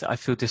I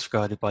feel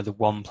disregarded by the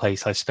one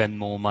place I spend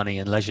more money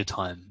and leisure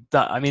time.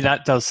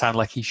 That does sound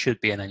like he should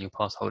be an annual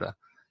pass holder.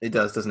 It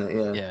does, doesn't it?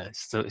 Yeah. Yeah,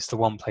 it's the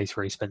one place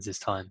where he spends his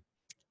time.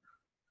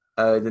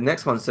 The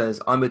next one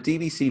says, I'm a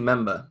DVC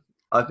member.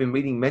 I've been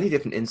reading many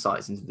different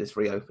insights into this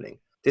reopening.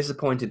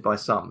 Disappointed by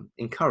some,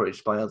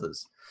 encouraged by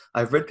others.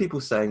 I've read people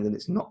saying that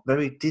it's not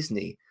very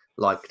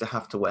Disney-like to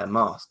have to wear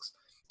masks.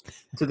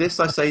 To this,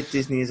 I say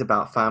Disney is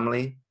about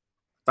family.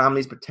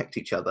 Families protect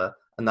each other,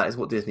 and that is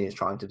what Disney is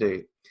trying to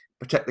do.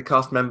 Protect the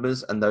cast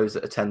members and those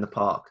that attend the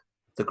park.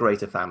 The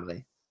greater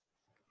family.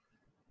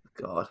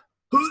 God.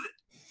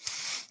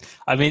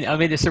 I mean,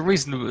 it's a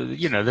reasonable.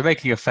 They're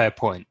making a fair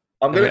point.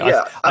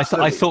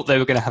 I thought they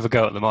were going to have a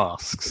go at the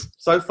masks.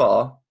 So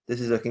far, this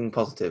is looking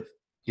positive.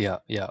 Yeah.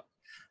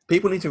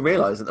 People need to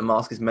realise that the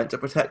mask is meant to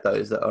protect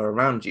those that are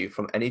around you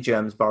from any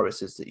germs,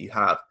 viruses that you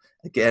have.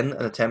 Again,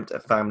 an attempt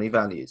at family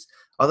values.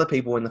 Other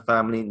people in the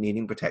family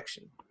needing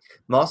protection.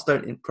 Masks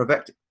don't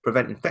prevent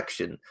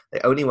infection. They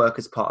only work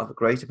as part of a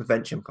greater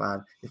prevention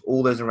plan if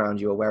all those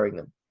around you are wearing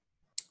them.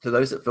 To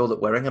those that feel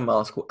that wearing a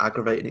mask will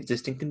aggravate an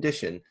existing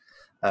condition,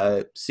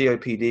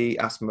 COPD,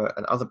 asthma,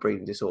 and other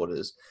breathing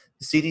disorders,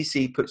 the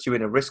CDC puts you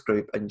in a risk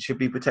group and you should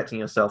be protecting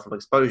yourself from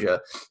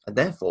exposure, and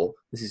therefore,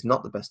 this is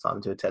not the best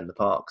time to attend the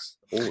parks.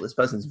 Oh, this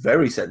person's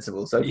very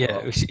sensible so far. Yeah,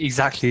 it was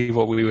exactly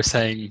what we were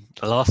saying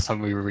the last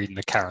time we were reading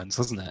the Karens,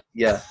 wasn't it?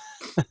 Yeah.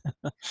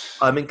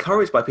 I'm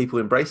encouraged by people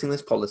embracing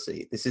this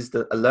policy. This is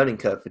a learning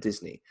curve for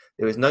Disney.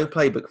 There is no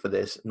playbook for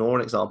this, nor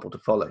an example to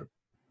follow.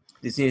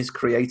 Disney is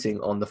creating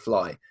on the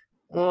fly.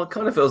 Well, it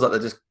kind of feels like they're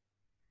just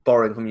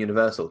borrowing from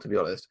Universal, to be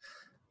honest.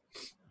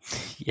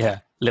 Yeah,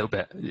 a little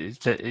bit.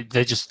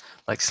 They're just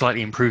like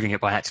slightly improving it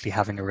by actually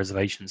having a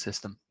reservation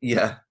system.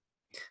 Yeah.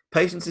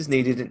 Patience is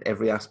needed in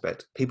every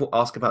aspect. People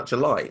ask about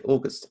July,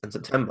 August, and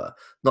September.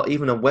 Not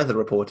even a weather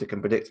reporter can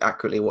predict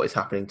accurately what is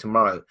happening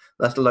tomorrow,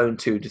 let alone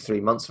 2 to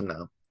 3 months from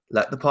now.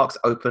 Let the parks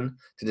open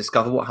to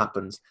discover what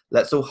happens.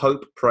 Let's all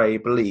hope, pray,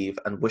 believe,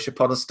 and wish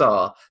upon a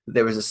star that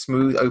there is a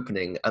smooth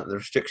opening and the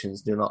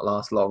restrictions do not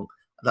last long.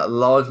 That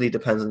largely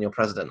depends on your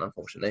president,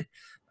 unfortunately.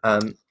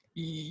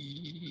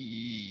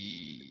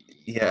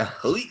 Yeah.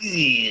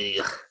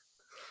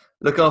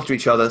 Look after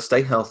each other,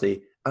 stay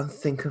healthy, and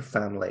think of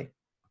family.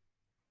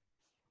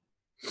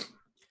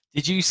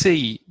 Did you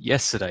see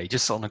yesterday,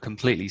 just on a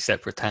completely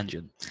separate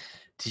tangent,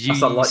 did you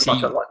unlike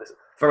this.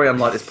 Very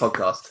unlike this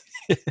podcast.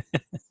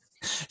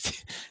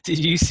 Did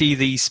you see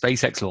the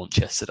SpaceX launch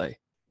yesterday?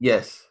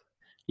 Yes.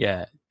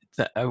 Yeah.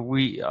 I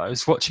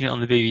was watching it on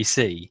the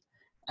BBC,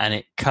 and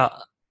it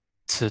cut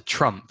to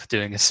Trump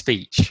doing a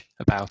speech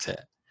about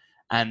it.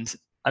 And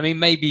I mean,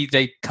 maybe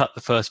they cut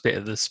the first bit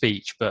of the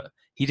speech, but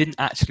he didn't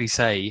actually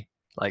say,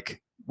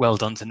 like, well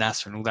done to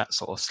NASA and all that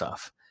sort of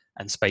stuff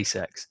and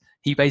SpaceX.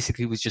 He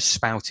basically was just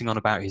spouting on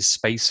about his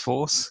Space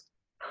Force.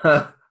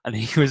 And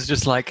he was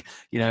just like,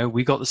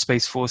 we got the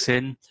Space Force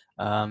in.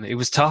 It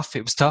was tough.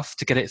 It was tough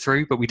to get it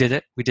through, but we did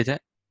it.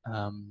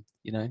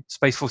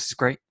 Space Force is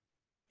great.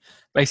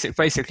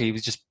 Basically, he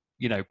was just,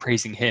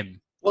 praising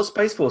him. What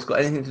Space Force got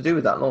anything to do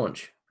with that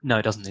launch? No,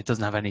 it doesn't. It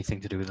doesn't have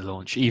anything to do with the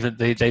launch. Even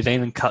they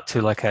then cut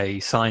to like a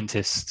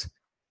scientist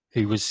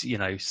who was,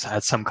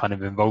 had some kind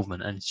of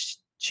involvement, and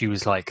she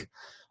was like,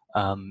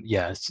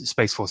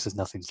 Space Force has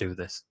nothing to do with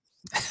this.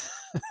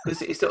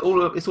 it's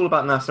all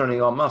about NASA and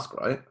Elon Musk,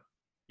 right?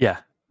 Yeah,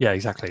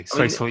 exactly.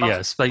 Space Force,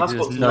 Musk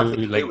there's no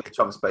link with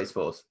Trump's Space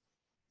Force.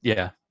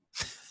 Yeah.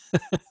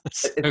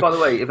 By the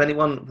way, if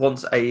anyone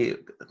wants a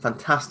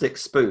fantastic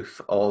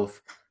spoof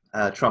of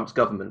Trump's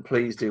government,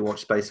 please do watch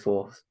Space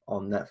Force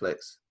on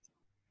Netflix.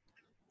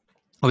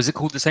 Oh, is it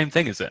called the same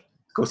thing, is it?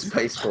 It's called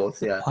Space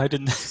Force, yeah. I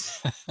didn't.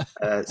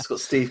 It's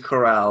got Steve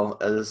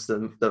Carell as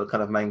the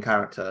kind of main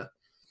character.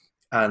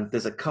 And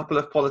there's a couple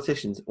of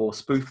politicians or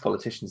spoof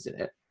politicians in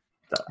it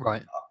that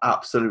are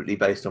absolutely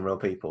based on real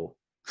people.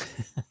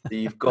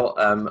 You've got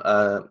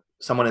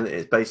someone in it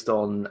is based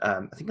on,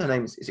 I think her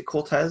name is it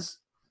Cortez?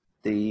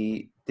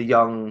 The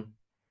young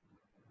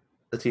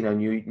Latino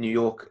New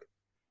York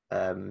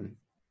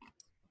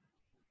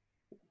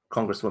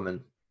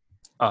congresswoman.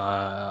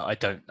 I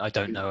don't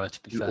know her,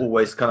 to be fair.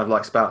 Always kind of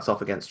like spouts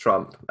off against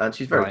Trump, and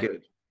she's very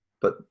good.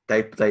 But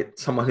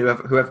someone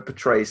whoever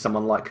portrays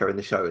someone like her in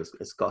the show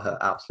has got her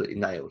absolutely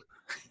nailed.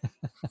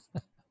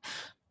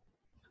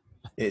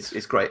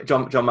 It's great.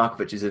 John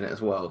Malkovich is in it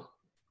as well.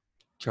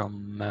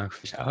 John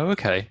Malkovich. Oh,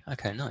 okay,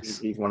 nice.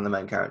 He's one of the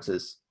main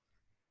characters.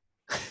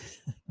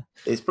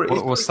 It's pretty.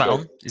 What's that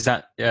on? Is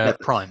that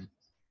Prime?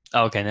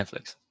 Oh, okay,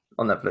 Netflix.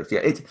 On Netflix,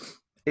 yeah.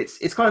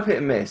 It's kind of hit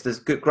and miss. There's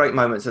great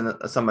moments and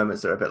some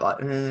moments that are a bit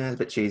like a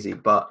bit cheesy,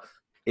 but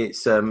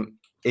it's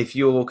if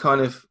you're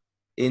kind of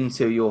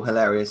into your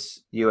hilarious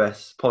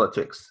US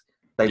politics,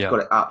 they've got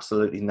it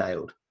absolutely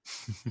nailed.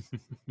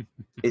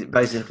 It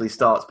basically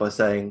starts by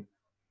saying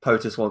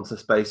POTUS wants a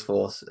Space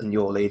Force and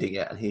you're leading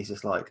it, and he's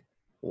just like,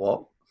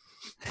 what?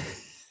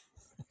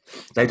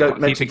 They don't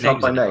mention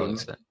Trump by name,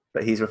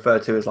 but he's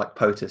referred to as like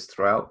POTUS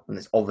throughout, and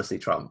it's obviously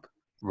Trump.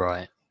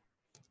 Right.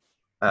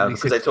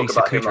 Because they talk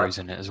about him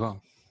in it as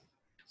well.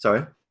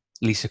 Sorry?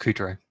 Lisa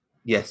Kudrow.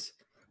 Yes.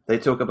 They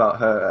talk about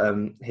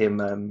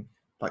him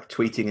like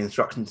tweeting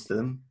instructions to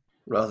them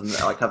rather than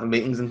like having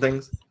meetings and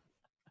things.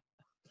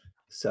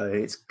 So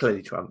it's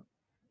clearly Trump.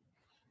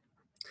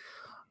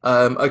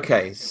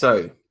 Okay,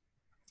 so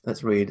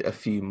let's read a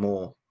few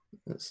more.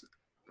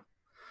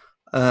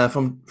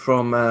 From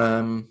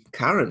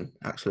Karen,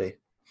 actually.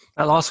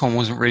 That last one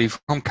wasn't really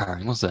from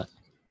Karen, was it?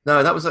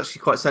 No, that was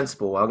actually quite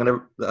sensible.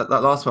 That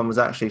last one was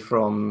actually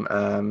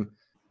from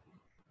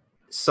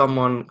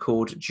someone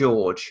called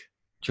George.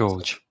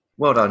 George.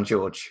 Well done,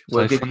 George.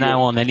 So from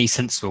now on, any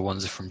sensible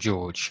ones are from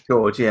George.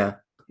 George, yeah.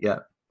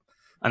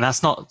 And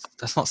that's not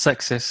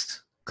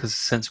sexist, because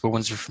sensible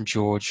ones are from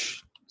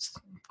George.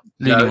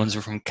 Loony ones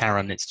are from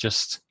Karen. It's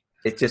just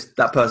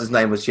that person's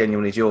name was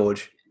genuinely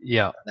George.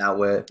 Yeah. Now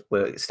we're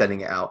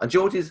extending it out. And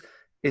George is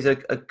a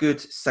good,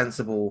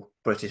 sensible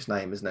British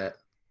name, isn't it?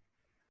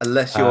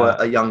 Unless you're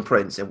a young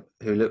prince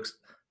who looks,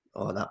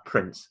 that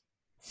prince.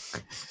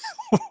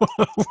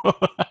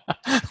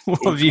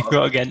 What have you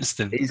got against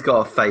him? He's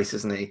got a face,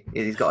 isn't he?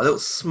 He's got a little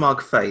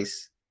smug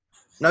face.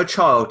 No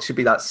child should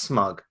be that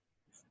smug.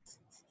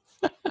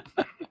 You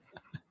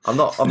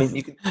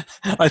can.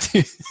 I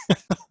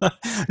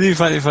do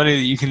find it funny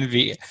that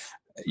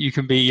you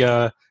can be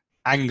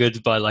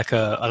angered by I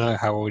don't know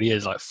how old he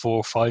is, like 4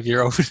 or 5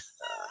 year old.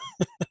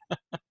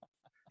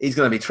 He's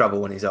going to be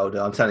trouble when he's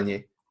older. I'm telling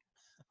you.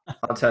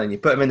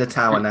 Put him in the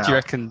tower now. Do you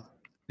reckon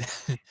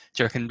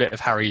a bit of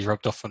Harry's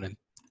rubbed off on him?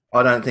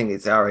 I don't think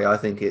it's Harry. I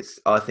think he's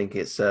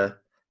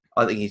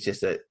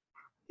just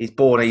he's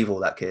born evil,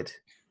 that kid.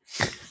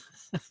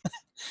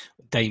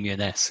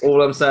 Damien-esque.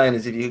 All I'm saying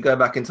is, if you could go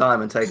back in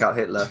time and take out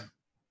Hitler,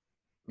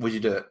 would you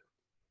do it?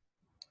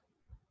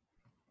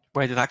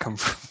 Where did that come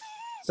from?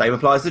 Same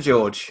applies to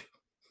George.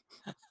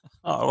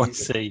 Oh, I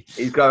see.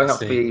 He's growing up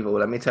to be evil,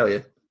 let me tell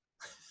you.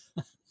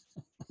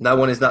 No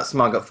one is that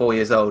smug at 4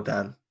 years old,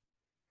 Dan.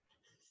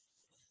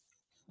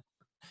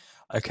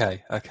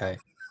 Okay. I'll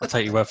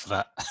take your word for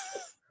that.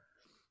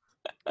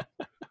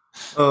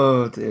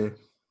 Oh, dear.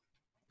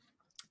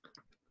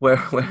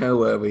 Where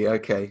were we?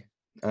 Okay.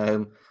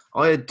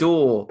 I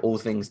adore all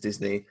things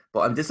Disney, but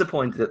I'm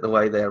disappointed at the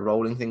way they are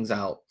rolling things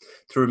out.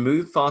 To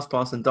remove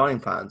FastPass and dining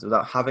plans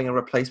without having a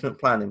replacement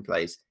plan in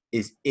place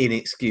is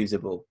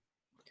inexcusable.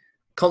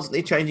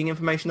 Constantly changing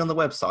information on the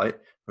website.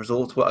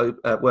 Resorts were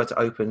to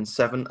open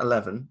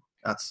 7/11.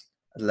 That's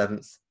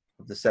 11th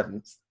of the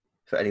 7th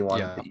for anyone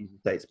that uses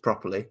dates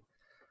properly.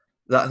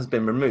 That has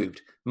been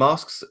removed.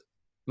 Masks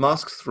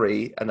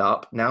 3 and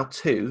up, now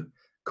 2,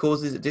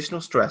 causes additional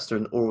stress to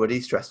an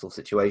already stressful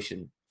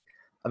situation.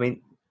 I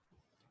mean,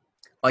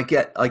 I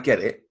get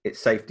it. It's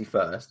safety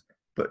first,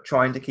 but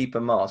trying to keep a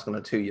mask on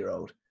a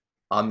 2-year-old,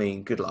 I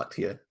mean, good luck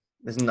to you.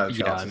 There's no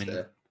chance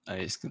there.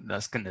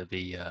 That's going to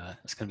be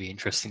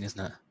interesting,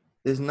 isn't it?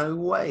 There's no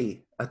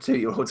way a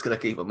 2-year-old's going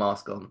to keep a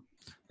mask on.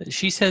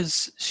 She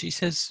says.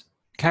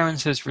 Karen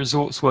says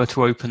resorts were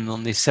to open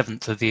on the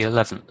 7th of the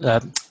 11th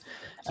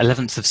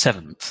of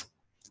 7th,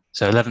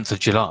 so 11th of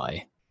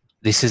July.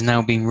 This has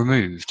now been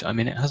removed. I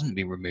mean, it hasn't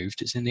been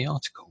removed. It's in the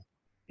article.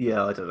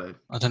 Yeah, I don't know.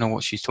 I don't know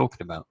what she's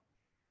talking about.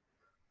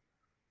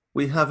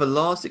 We have a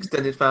last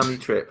extended family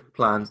trip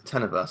planned,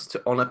 10 of us,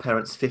 to honour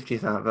parents'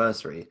 50th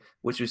anniversary,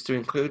 which was to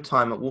include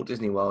time at Walt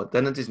Disney World,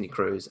 then a Disney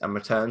cruise, and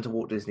return to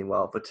Walt Disney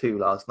World for 2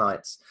 last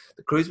nights.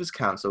 The cruise was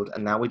cancelled,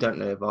 and now we don't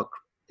know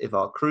if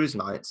our cruise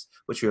nights,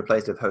 which we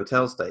replaced with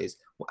hotel stays,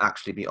 will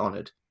actually be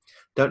honoured.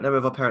 Don't know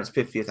if our parents'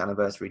 50th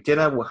anniversary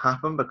dinner will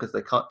happen because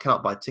they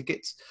cannot buy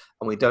tickets,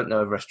 and we don't know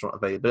of restaurant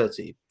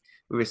availability.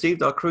 We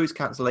received our cruise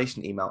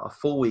cancellation email a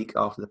full week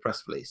after the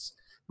press release.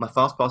 My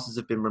fast passes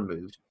have been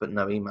removed, but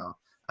no email.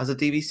 As a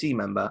DVC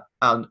member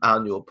and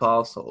annual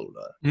pass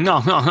holder,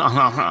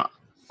 I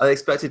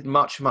expected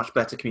much, much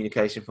better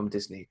communication from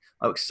Disney.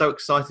 I was so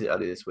excited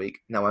earlier this week.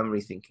 Now I'm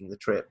rethinking the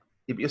trip.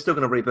 You're still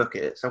going to rebook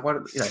it, so why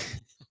don't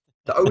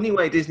the only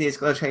way Disney is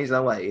going to change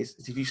their ways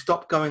is if you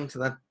stop going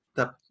to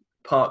the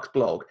park's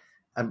blog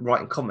and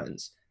writing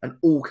comments and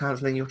all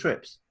cancelling your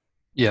trips.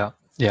 Yeah.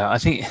 I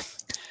think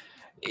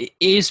it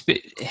is. But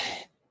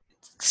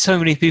so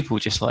many people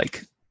just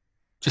like,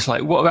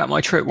 what about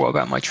my trip? What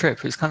about my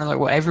trip? It's kind of like,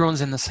 well,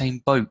 everyone's in the same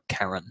boat,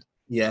 Karen.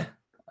 Yeah.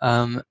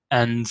 And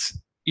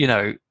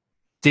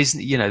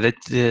Disney,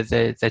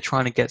 they're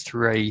trying to get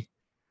through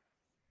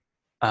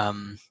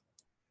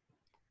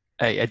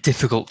a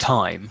difficult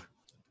time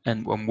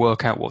and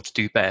work out what to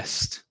do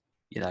best,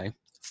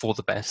 for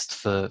the best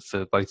for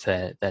both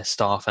their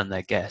staff and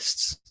their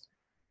guests.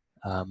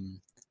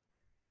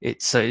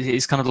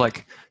 It's kind of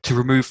like to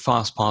remove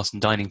FastPass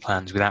and dining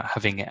plans without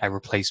having a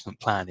replacement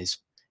plan is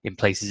in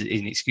place is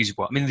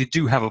inexcusable. I mean, they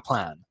do have a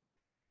plan.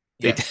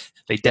 Yeah.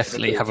 They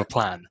definitely have a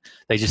plan.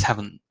 They just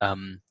haven't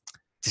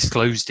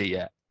disclosed it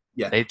yet.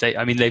 Yeah.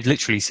 They've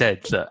literally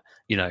said that,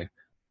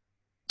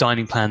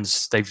 dining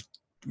plans, they've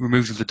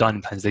removed all the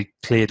dining plans. They've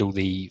cleared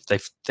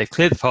they've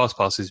cleared the fast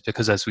passes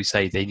because, as we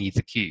say, they need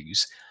the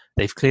queues.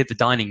 They've cleared the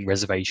dining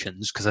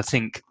reservations because I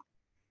think,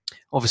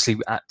 obviously,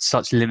 at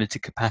such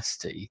limited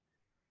capacity,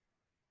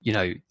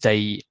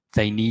 they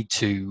need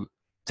to.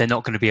 They're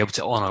not going to be able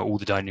to honour all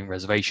the dining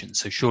reservations.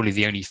 So surely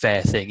the only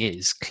fair thing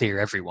is clear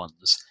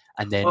everyone's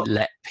and then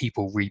let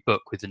people rebook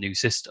with the new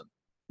system.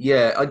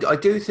 Yeah, I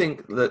do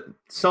think that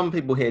some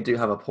people here do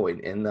have a point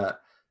in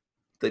that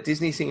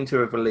Disney seem to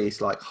have released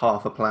like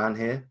half a plan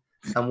here,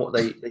 and what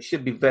they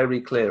should be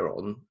very clear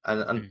on.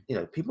 And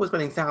people are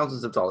spending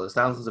thousands of dollars,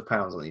 thousands of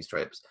pounds on these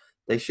trips.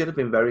 They should have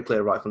been very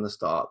clear right from the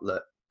start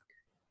that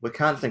we're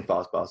cancelling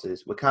fast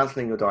passes, we're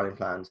cancelling your dining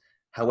plans.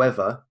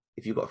 However,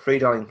 if you've got a free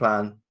dining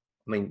plan,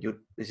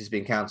 this is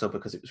being cancelled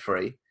because it was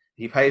free. If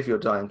you pay for your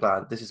dining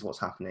plan, this is what's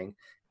happening.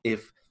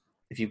 If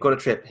you've got a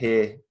trip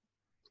here,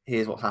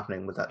 here's what's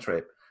happening with that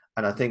trip.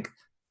 And I think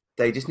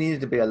they just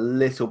needed to be a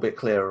little bit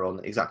clearer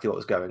on exactly what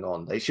was going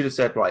on. They should have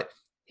said, right,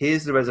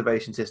 here's the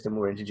reservation system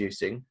we're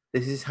introducing.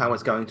 This is how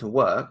it's going to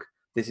work.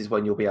 this is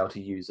when you'll be able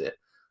to use it.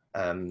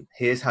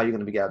 Here's how you're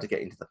going to be able to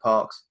get into the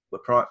parks. We're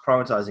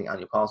prioritizing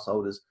annual pass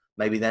holders,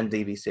 maybe then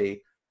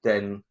DVC,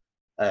 then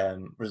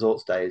resort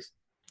stays.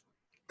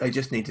 They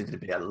just needed to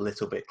be a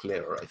little bit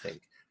clearer, I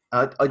think.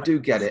 I do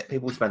get it.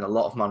 People spend a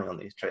lot of money on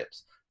these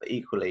trips, but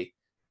equally,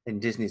 in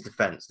Disney's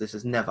defense, this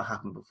has never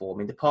happened before. I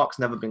mean, the park's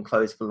never been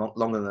closed for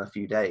longer than a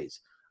few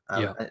days.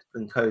 And it's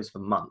been closed for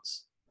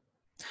months.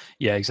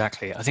 Yeah,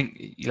 exactly. I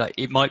think like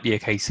it might be a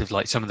case of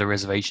like some of the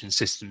reservation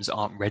systems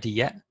aren't ready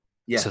yet,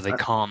 so they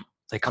can't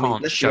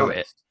show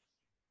it.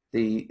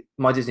 The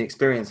My Disney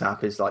Experience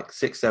app is like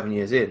 6-7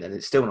 years in, and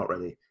it's still not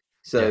ready.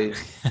 So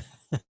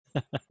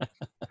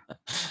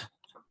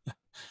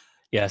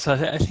yeah, so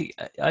I think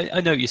I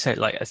know what you say.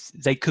 Like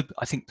they could,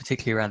 I think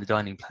particularly around the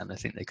dining plan, I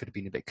think they could have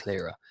been a bit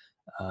clearer.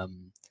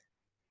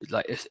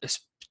 Like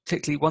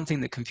particularly one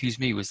thing that confused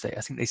me was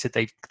I think they said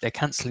they're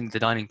cancelling the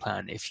dining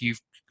plan if you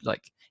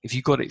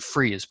got it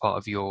free as part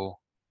of your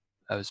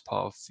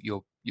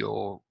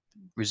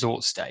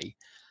resort stay.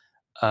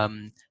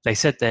 They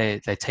said they're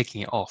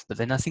taking it off, but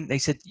then I think they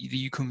said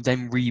you can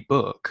then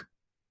rebook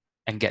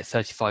and get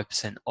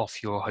 35%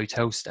 off your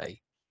hotel stay.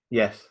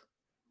 Yes.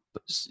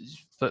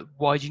 But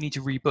why do you need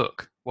to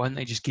rebook? Why don't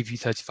they just give you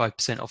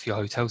 35% off your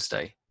hotel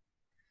stay?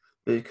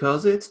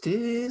 Because it's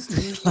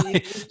Disney.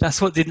 Like, that's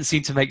what didn't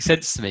seem to make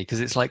sense to me,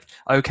 because it's like,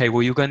 okay,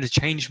 well, you're going to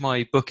change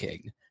my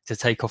booking to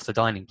take off the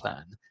dining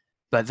plan,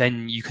 but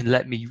then you're going to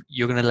let me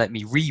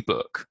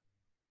rebook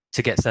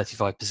to get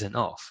 35%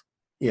 off.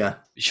 Yeah.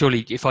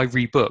 Surely if I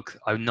rebook,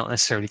 I'm not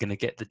necessarily going to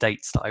get the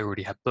dates that I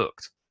already have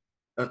booked.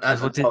 And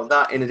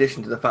that in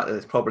addition to the fact that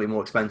it's probably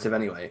more expensive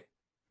anyway.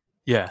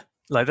 Yeah.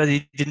 Like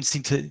that didn't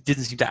seem to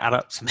add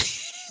up to me.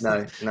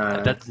 No.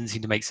 That didn't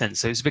seem to make sense.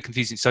 So it's a bit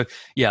confusing. So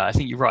yeah, I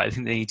think you're right. I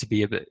think they need to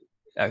be a bit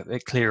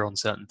clear on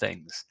certain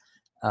things.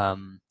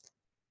 But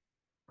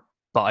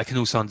I can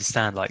also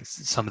understand like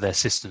some of their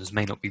systems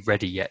may not be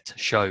ready yet to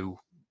show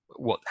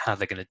how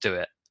they're going to do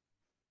it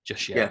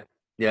just yet.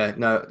 Yeah.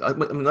 No, I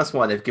mean that's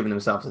why they've given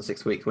themselves a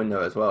 6-week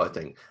window as well, I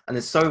think. And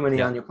there's so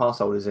many annual pass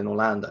holders in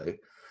Orlando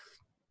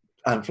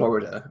and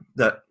Florida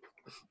that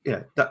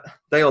that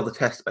they are the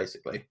test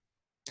basically.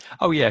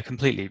 Oh yeah,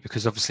 completely.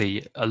 Because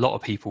obviously, a lot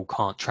of people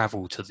can't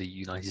travel to the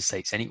United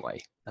States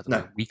anyway.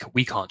 No,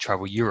 we can't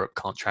travel. Europe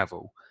can't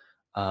travel.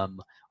 I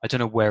don't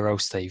know where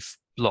else they've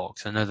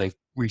blocked. I know they've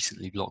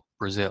recently blocked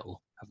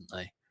Brazil, haven't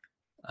they?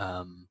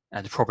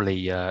 And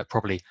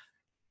probably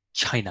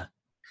China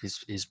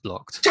is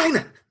blocked.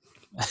 China.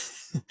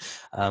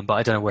 But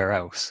I don't know where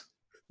else.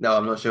 No,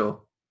 I'm not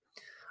sure.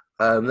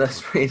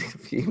 Let's read a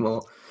few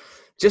more.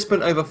 Just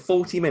spent over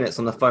 40 minutes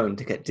on the phone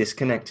to get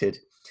disconnected.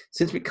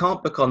 Since we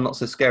can't book on Not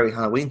So Scary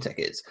Halloween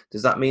tickets,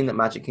 does that mean that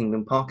Magic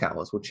Kingdom park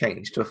hours will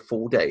change to a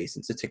full day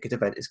since the ticket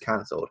event is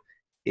cancelled?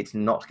 It's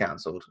not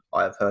cancelled.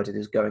 I have heard it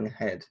is going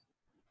ahead.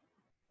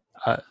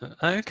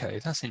 Okay,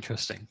 that's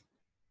interesting.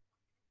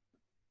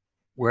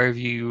 Where have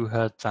you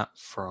heard that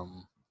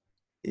from?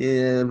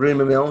 Yeah,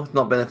 rumour mill,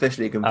 not been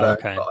officially confirmed,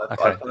 okay. But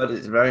I've heard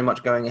it's very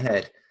much going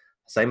ahead.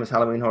 Same as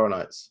Halloween Horror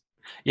Nights.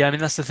 Yeah, I mean,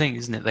 that's the thing,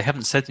 isn't it? They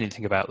haven't said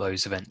anything about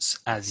those events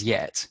as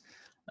yet.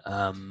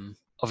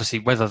 Obviously,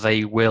 whether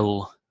they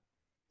will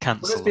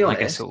cancel, I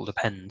guess it will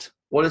depend.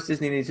 What does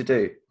Disney need to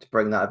do to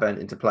bring that event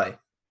into play?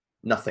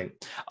 Nothing.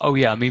 Oh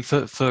yeah, I mean,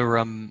 for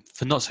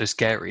Not So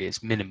Scary,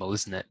 it's minimal,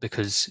 isn't it?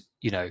 Because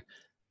I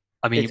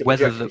mean, it's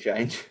whether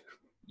change.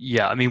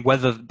 Yeah, I mean,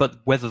 whether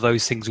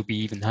those things will be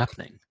even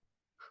happening.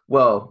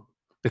 Well,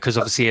 because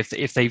obviously,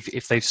 if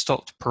they've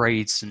stopped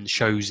parades and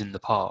shows in the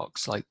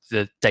parks, like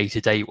the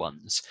day-to-day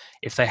ones,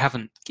 if they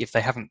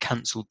haven't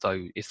cancelled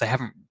those, if they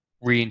haven't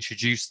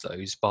reintroduced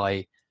those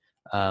by,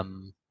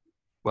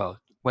 well,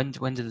 when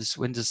does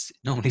it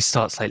normally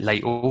starts like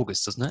late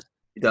August, doesn't it?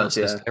 It does,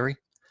 yeah. Scary.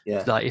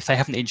 Yeah. Like if they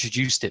haven't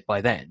introduced it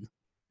by then,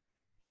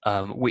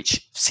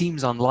 which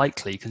seems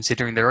unlikely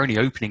considering they're only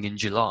opening in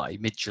July,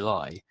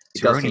 mid-July.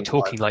 So we're only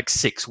talking like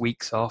 6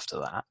 weeks after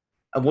that.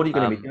 And what are you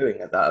going to be doing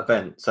at that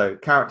event? So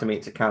character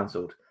meets are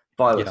cancelled,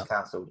 fireworks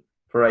cancelled,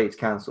 parades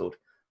cancelled,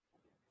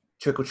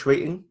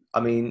 trick-or-treating. I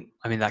mean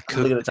that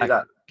could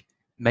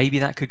maybe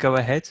that could go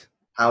ahead.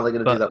 How are they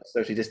going to do that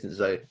socially distanced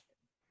though?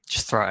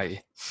 Just throw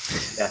it.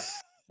 Yeah.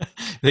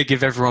 They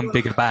give everyone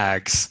bigger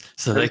bags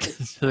so they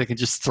can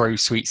just throw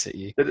sweets at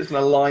you. They're just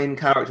going to line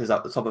characters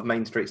up the top of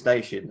Main Street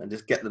Station and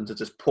just get them to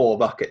just pour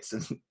buckets.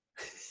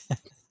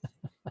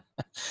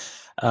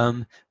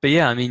 But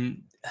yeah, I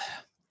mean,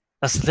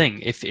 that's the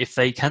thing. If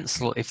they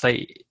cancel, if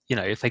they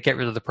get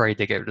rid of the parade,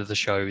 they get rid of the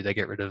show, they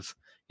get rid of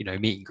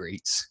meet and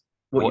greets.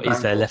 What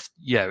is there left?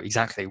 Yeah,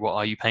 exactly. What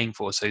are you paying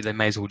for? So they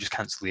may as well just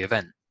cancel the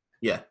event.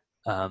 Yeah.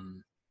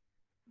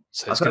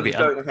 So it's going to be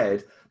going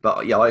ahead,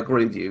 but yeah, I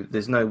agree with you.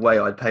 There's no way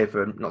I'd pay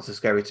for a Not So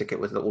Scary ticket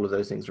with all of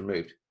those things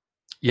removed.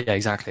 Yeah,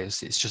 exactly.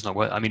 It's just not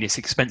worth. I mean, it's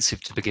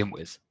expensive to begin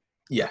with.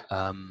 Yeah.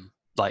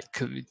 Like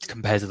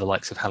compared to the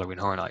likes of Halloween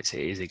Horror Nights,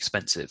 it is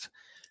expensive.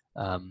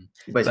 And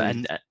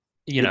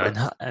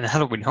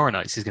Halloween Horror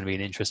Nights is going to be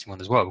an interesting one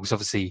as well because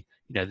obviously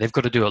they've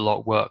got to do a lot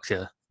of work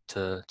to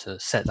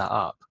set that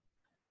up.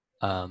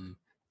 And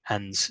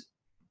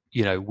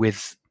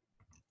with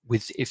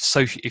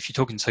if you're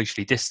talking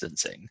socially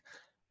distancing,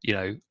 you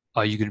know,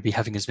 are you going to be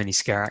having as many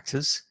scare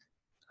actors?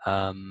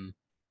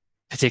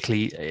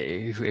 Particularly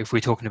if we're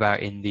talking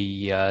about in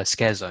the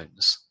scare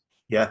zones.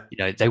 Yeah. You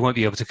know, they won't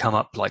be able to come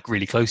up like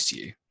really close to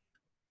you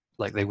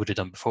like they would have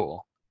done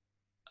before.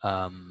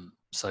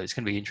 So it's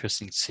going to be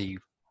interesting to see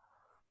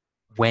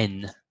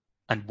when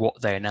and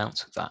what they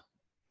announce with that.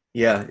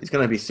 Yeah, it's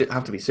going to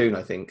have to be soon,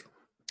 I think.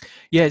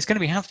 Yeah, it's going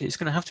to have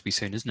to be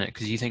soon, isn't it?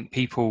 Because you think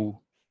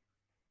people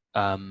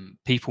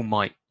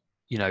might,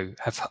 you know,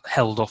 have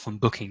held off on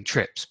booking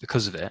trips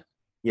because of it.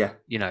 Yeah.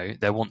 You know,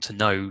 they'll want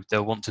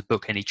to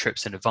book any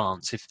trips in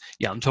advance.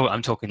 I'm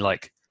talking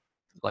like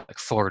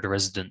Florida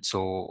residents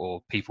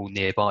or people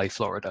nearby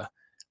Florida,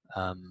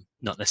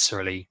 not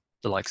necessarily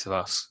the likes of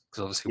us,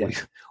 because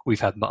obviously we've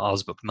had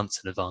ours booked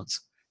months in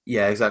advance.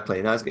 Yeah,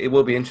 exactly. No, it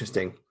will be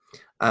interesting.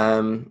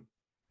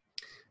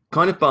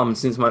 Kind of bummed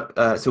since so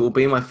it will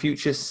be my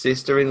future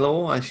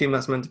sister-in-law. I assume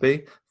that's meant to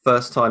be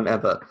first time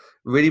ever.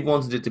 Really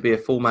wanted it to be a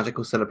full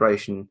magical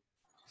celebration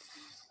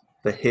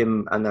for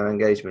him and their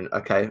engagement.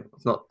 Okay,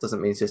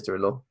 doesn't mean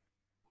sister-in-law.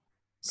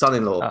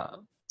 Son-in-law.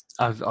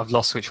 I've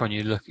lost which one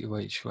you're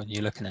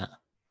looking at.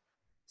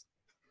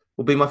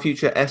 Will be my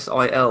future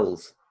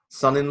SIL's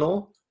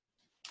son-in-law.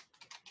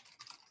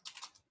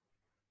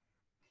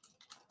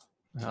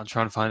 I'm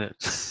trying to find it.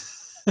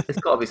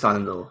 It's got to be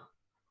son-in-law,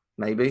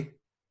 maybe.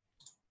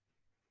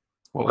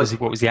 What was the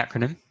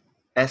acronym?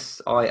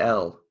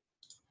 SIL.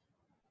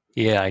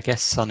 Yeah, I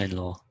guess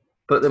son-in-law.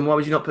 But then why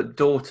would you not put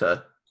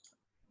daughter?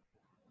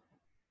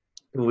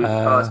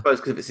 I suppose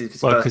because it's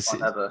his first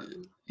time ever.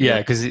 Yeah,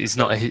 because it's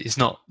not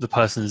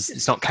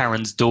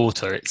Karen's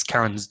daughter. It's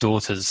Karen's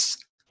daughter's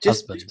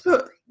husband. Just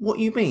put what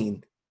you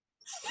mean.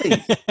 Please.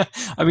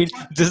 I mean,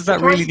 does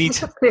that really need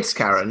to piss,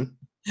 Karen?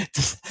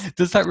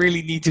 Does that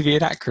really need to be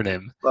an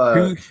acronym?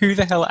 Who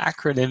the hell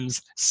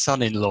acronyms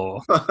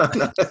son-in-law?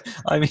 No.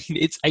 I mean,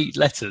 it's 8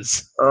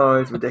 letters.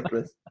 Oh, it's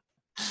ridiculous.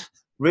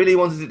 Really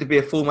wanted it to be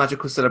a full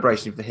magical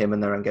celebration for him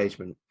and their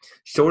engagement.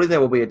 Surely there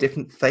will be a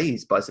different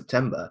phase by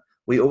September.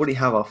 We already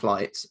have our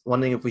flights,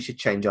 wondering if we should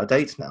change our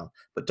dates now,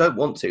 but don't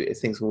want to if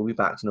things will be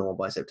back to normal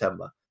by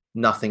September.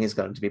 Nothing is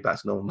going to be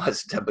back to normal by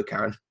September,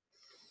 Karen.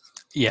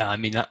 Yeah, I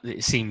mean,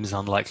 it seems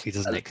unlikely,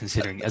 doesn't it,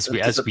 considering, as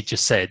we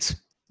just said,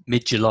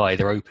 mid-July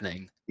they're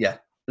opening. Yeah.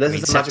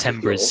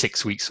 September is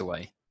 6 weeks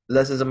away.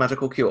 Unless there's a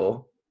magical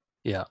cure.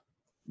 Yeah.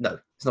 No,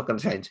 it's not going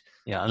to change.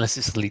 Yeah, unless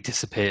it suddenly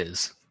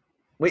disappears.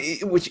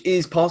 Which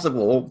is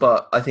possible,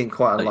 but I think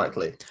quite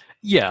unlikely.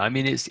 Yeah, I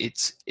mean,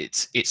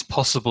 it's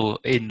possible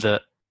in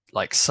that,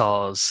 like,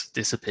 SARS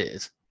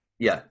disappeared.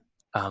 Yeah.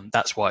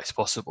 That's why it's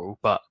possible,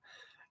 but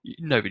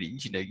nobody,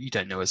 you know, you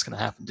don't know what's going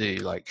to happen, do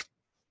you? Like,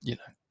 you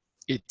know,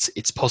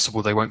 it's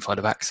possible they won't find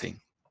a vaccine.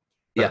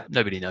 Yeah.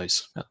 Nobody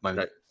knows at the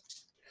moment. No.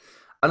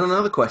 And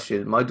another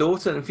question, my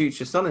daughter and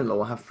future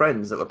son-in-law have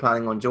friends that were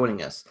planning on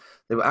joining us.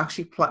 They were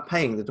actually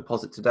paying the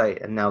deposit today,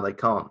 and now they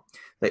can't.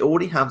 They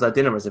already have their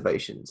dinner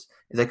reservations.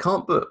 If they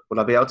can't book,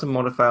 will I be able to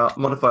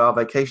modify our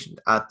vacation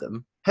to add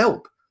them?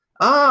 Help!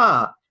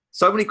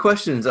 So many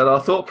questions, and our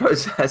thought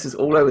process is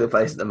all over the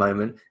place at the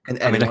moment. Can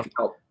anyone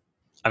help?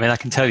 I mean, I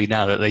can tell you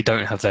now that they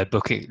don't have their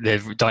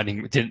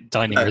dining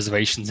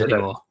reservations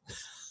anymore.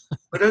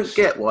 I don't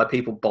get why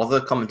people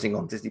bother commenting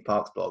on Disney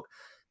Parks blog.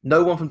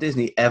 No one from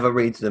Disney ever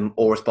reads them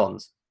or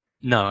responds.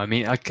 No, I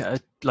mean,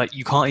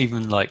 you can't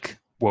even I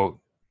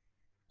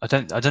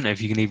don't know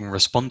if you can even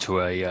respond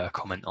to a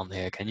comment on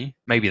here, can you?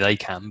 Maybe they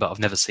can, but I've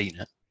never seen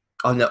it.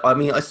 I know. I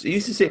mean, I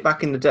used to see it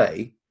back in the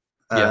day,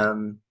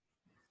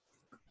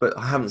 but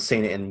I haven't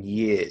seen it in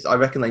years. I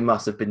reckon they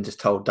must have been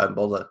just told, don't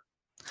bother.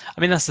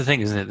 I mean, that's the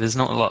thing, isn't it? There's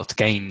not a lot to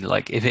gain.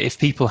 Like, if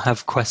people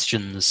have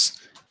questions,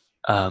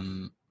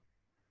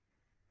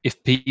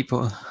 if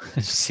people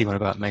let's see what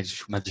about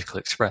Magical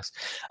Express.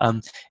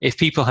 If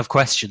people have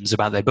questions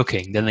about their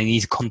booking, then they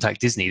need to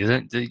contact Disney.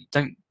 They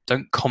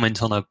don't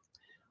comment on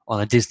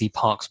a Disney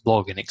Parks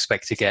blog and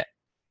expect to get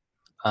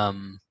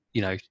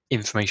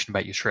information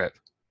about your trip.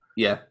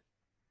 Yeah.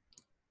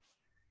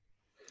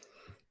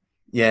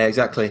 Yeah,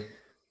 exactly.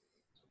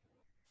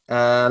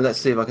 Let's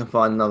see if I can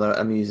find another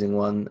amusing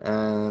one.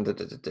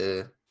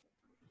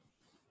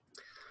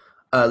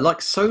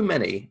 Like so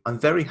many, I'm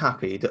very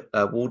happy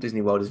that Walt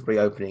Disney World is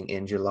reopening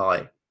in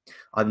July.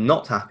 I'm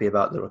not happy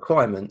about the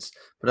requirements,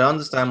 but I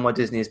understand why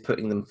Disney is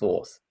putting them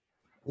forth.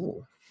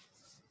 Ooh.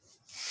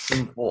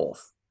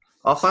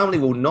 Our family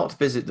will not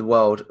visit the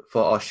world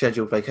for our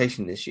scheduled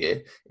vacation this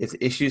year if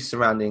the issues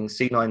surrounding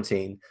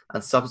C-19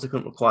 and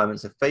subsequent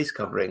requirements of face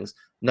coverings,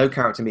 no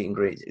character meet and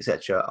greets,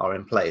 etc. are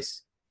in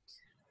place.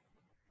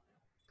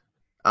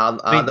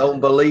 I don't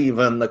believe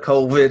in the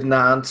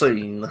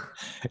COVID-19.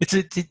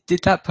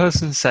 Did that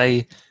person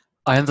say,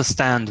 I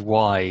understand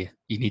why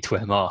you need to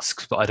wear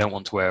masks, but I don't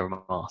want to wear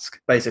a mask?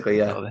 Basically,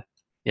 yeah.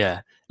 Yeah.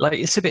 Like,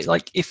 it's a bit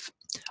like, if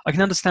I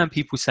can understand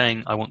people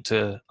saying, I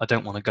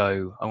don't want to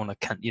go, I want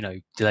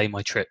to, delay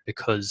my trip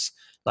because,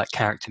 like,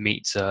 character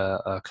meets they're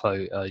not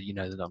going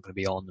to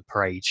be on the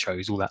parade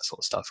shows, all that sort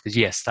of stuff. Because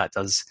yes, that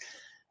does,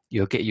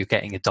 you're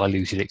getting a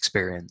diluted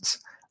experience.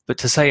 But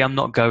to say I'm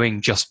not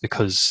going just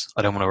because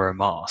I don't want to wear a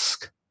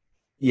mask,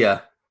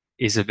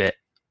 is a bit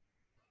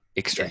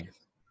extreme.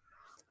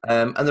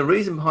 And the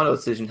reason behind our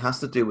decision has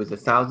to do with the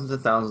thousands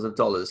and thousands of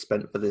dollars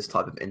spent for this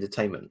type of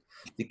entertainment.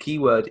 The key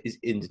word is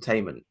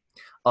entertainment.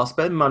 I'll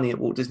spend money at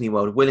Walt Disney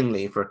World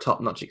willingly for a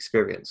top-notch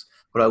experience,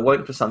 but I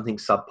won't for something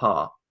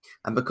subpar.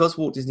 And because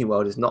Walt Disney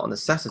World is not a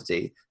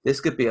necessity, this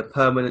could be a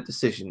permanent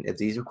decision if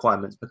these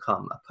requirements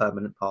become a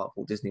permanent part of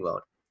Walt Disney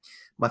World.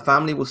 My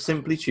family will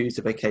simply choose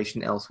to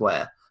vacation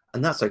elsewhere,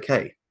 and that's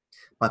okay.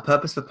 My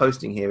purpose for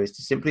posting here is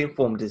to simply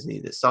inform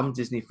Disney that some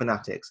Disney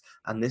fanatics,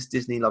 and this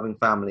Disney-loving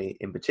family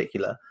in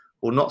particular,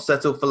 will not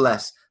settle for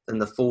less than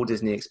the full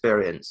Disney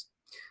experience.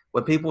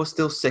 When people are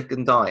still sick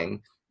and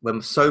dying,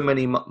 when so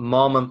many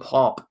mom and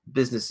pop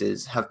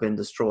businesses have been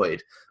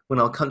destroyed, when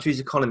our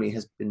country's economy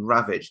has been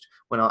ravaged,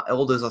 when our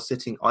elders are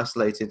sitting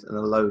isolated and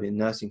alone in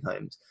nursing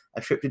homes,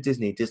 a trip to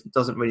Disney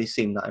doesn't really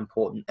seem that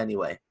important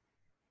anyway.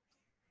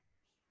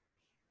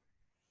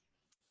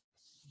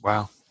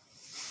 Wow.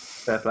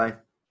 Fair play.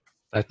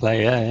 Fair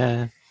play,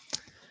 yeah.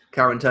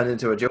 Karen turned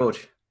into a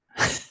George.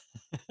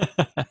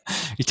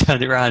 He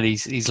turned it around.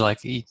 He's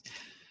like he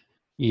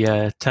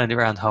turned it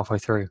around halfway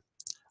through.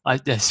 I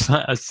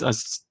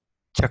was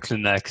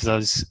chuckling there because I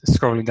was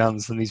scrolling down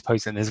some of these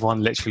posts, and there's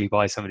one literally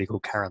by somebody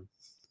called Karen.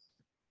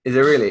 Is it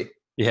really?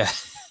 Yeah.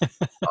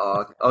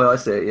 Oh, I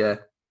see it. Yeah.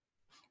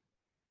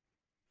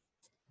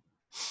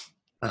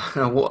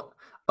 What?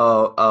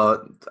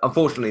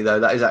 Unfortunately, though,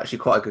 that is actually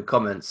quite a good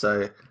comment,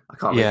 so I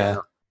can't read it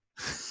out.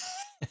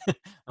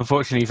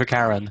 Unfortunately for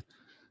Karen,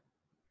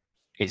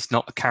 it's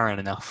not Karen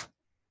enough.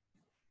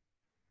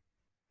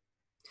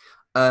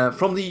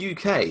 From the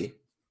UK,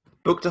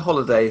 booked a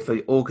holiday for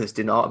August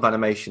in Art of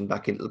Animation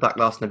back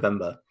last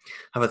November.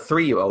 Have a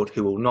 3-year-old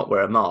who will not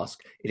wear a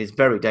mask. It is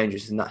very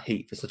dangerous in that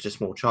heat for such a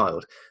small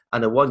child,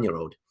 and a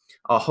 1-year-old.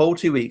 Our whole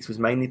 2 weeks was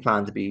mainly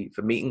planned to be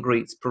for meet and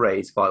greets,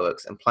 parades,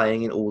 fireworks, and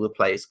playing in all the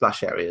play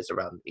splash areas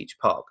around each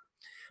park.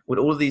 With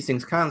all of these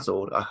things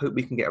cancelled, I hope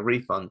we can get a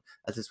refund,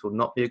 as this will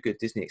not be a good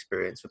Disney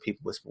experience for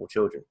people with small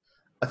children.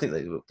 I think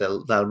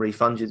they'll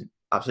refund you,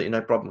 absolutely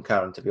no problem,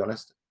 Karen, to be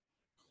honest.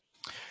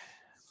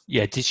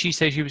 Yeah, did she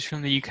say she was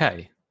from the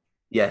UK?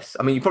 Yes,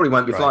 I mean, you probably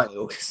won't be flying in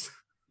August.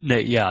 No,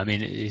 yeah, I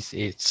mean,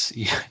 it's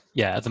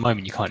yeah, at the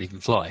moment you can't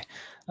even fly.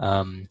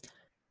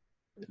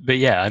 But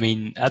yeah, I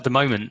mean, at the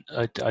moment,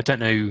 I don't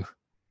know,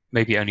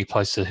 maybe it only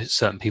applies to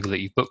certain people that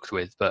you've booked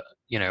with, but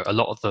you know, a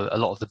lot of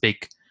the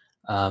big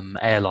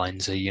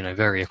airlines are, you know,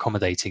 very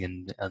accommodating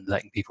and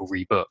letting people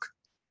rebook.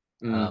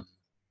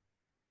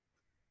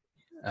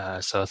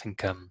 So I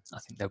think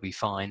they'll be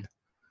fine.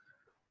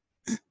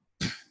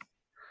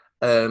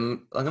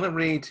 I'm going to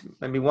read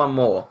maybe one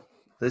more.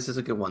 This is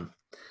a good one.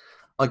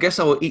 I guess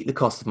I will eat the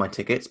cost of my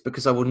tickets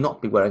because I will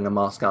not be wearing a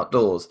mask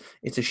outdoors.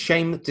 It's a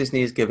shame that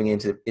Disney is giving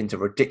into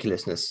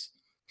ridiculousness.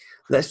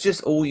 Let's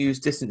just all use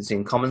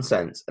distancing, common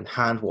sense, and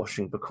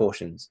hand-washing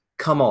precautions.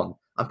 Come on,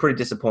 I'm pretty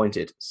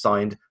disappointed.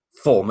 Signed,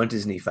 former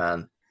Disney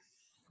fan.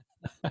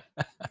 I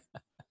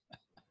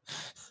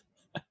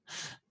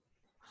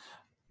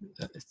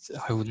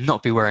will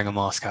not be wearing a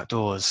mask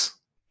outdoors.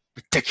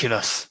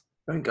 Ridiculous.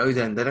 Don't go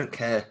then. They don't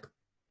care.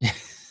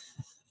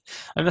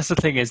 And that's the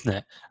thing, isn't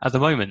it? At the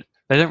moment,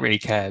 they don't really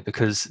care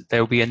because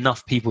there'll be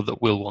enough people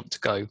that will want to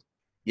go.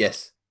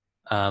 Yes.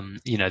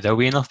 You know, there'll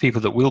be enough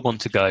people that will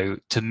want to go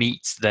to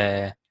meet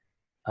their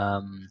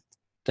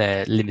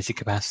limited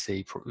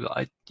capacity.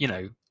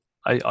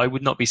 I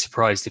would not be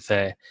surprised if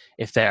they're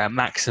at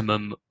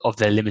maximum of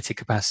their limited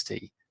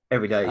capacity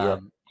every day.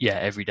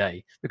 Every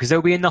day, because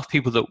there'll be enough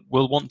people that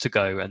will want to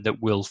go and that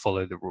will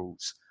follow the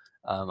rules.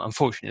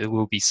 Unfortunately, there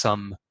will be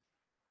some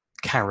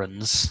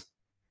Karens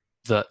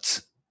that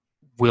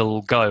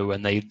will go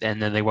and then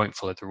they won't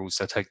follow the rules.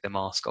 They'll take their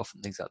mask off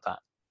and things like that.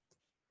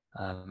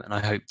 And I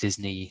hope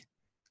Disney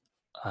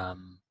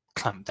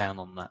clamp down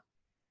on that.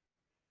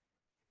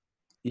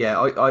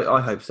 Yeah, I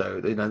hope so.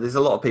 You know, there's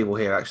a lot of people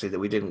here actually that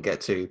we didn't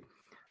get to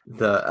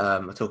that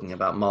are talking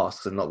about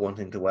masks and not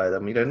wanting to wear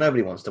them. You know,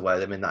 nobody wants to wear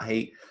them in that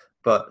heat,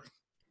 but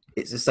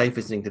it's the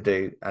safest thing to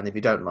do. And if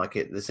you don't like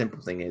it, the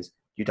simple thing is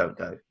you don't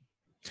go.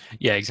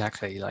 Yeah,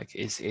 exactly. Like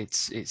it's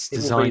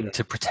designed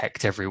to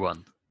protect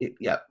everyone.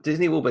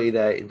 Disney will be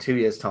there in 2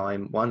 years'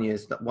 time, 1 year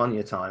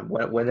time,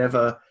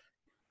 whenever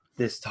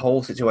this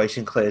whole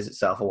situation clears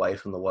itself away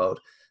from the world.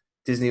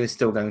 Disney is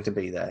still going to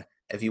be there.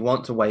 If you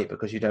want to wait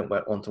because you don't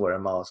want to wear a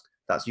mask,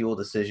 that's your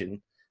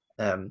decision.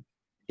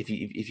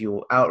 If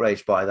you're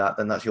outraged by that,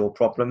 then that's your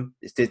problem.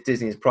 It's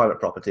Disney's private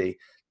property.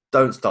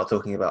 Don't start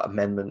talking about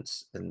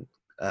amendments and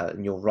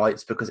your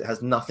rights, because it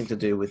has nothing to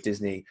do with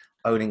Disney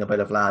owning a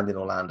bit of land in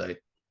Orlando.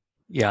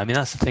 Yeah, I mean,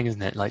 that's the thing,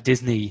 isn't it? Like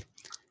Disney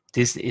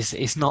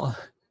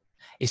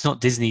it's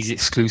not Disney's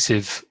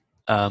exclusive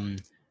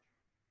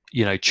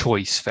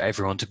choice for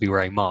everyone to be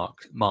wearing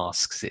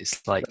masks.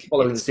 It's like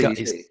following the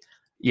CDC.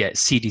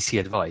 It's CDC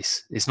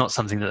advice. It's not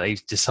something that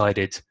they've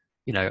decided,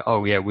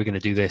 oh yeah, we're going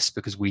to do this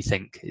because we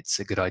think it's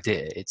a good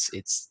idea.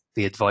 It's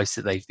the advice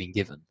that they've been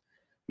given.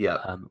 Yeah.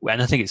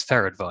 And I think it's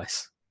fair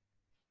advice.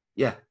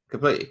 Yeah,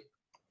 completely.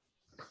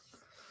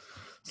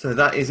 So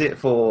that is it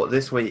for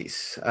this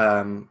week's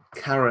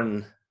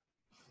Karen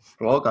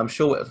vlog. I'm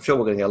sure we're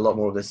going to get a lot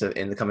more of this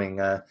in the coming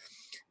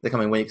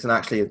weeks. And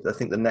actually, I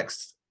think the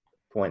next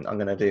point I'm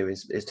going to do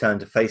is turn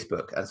to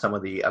Facebook and some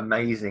of the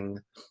amazing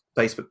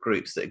Facebook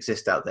groups that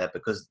exist out there,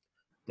 because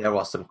there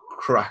are some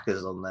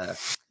crackers on there.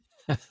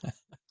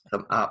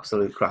 Some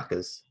absolute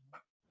crackers.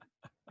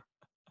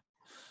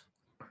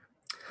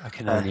 I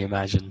can only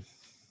imagine.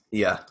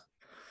 Yeah.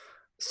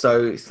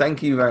 So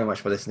thank you very much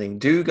for listening.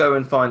 Do go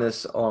and find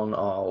us on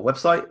our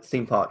website,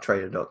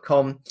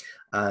 themeparktrader.com.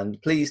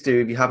 And please do,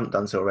 if you haven't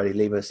done so already,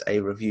 leave us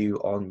a review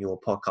on your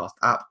podcast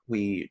app.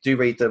 We do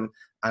read them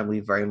and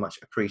we very much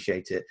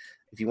appreciate it.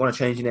 If you want to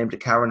change your name to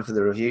Karen for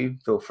the review,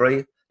 feel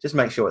free. Just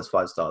make sure it's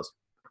 5 stars.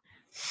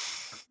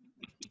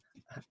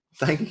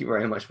 Thank you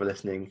very much for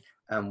listening,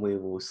 and we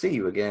will see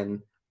you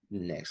again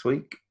next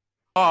week.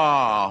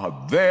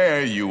 Ah,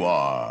 there you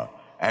are.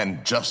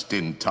 And just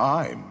in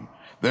time.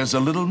 There's a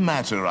little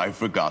matter I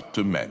forgot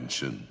to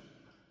mention.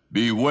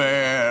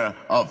 Beware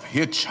of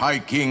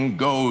hitchhiking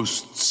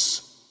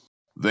ghosts.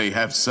 They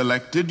have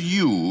selected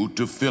you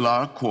to fill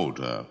our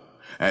quota,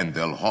 and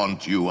they'll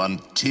haunt you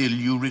until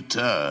you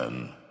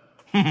return.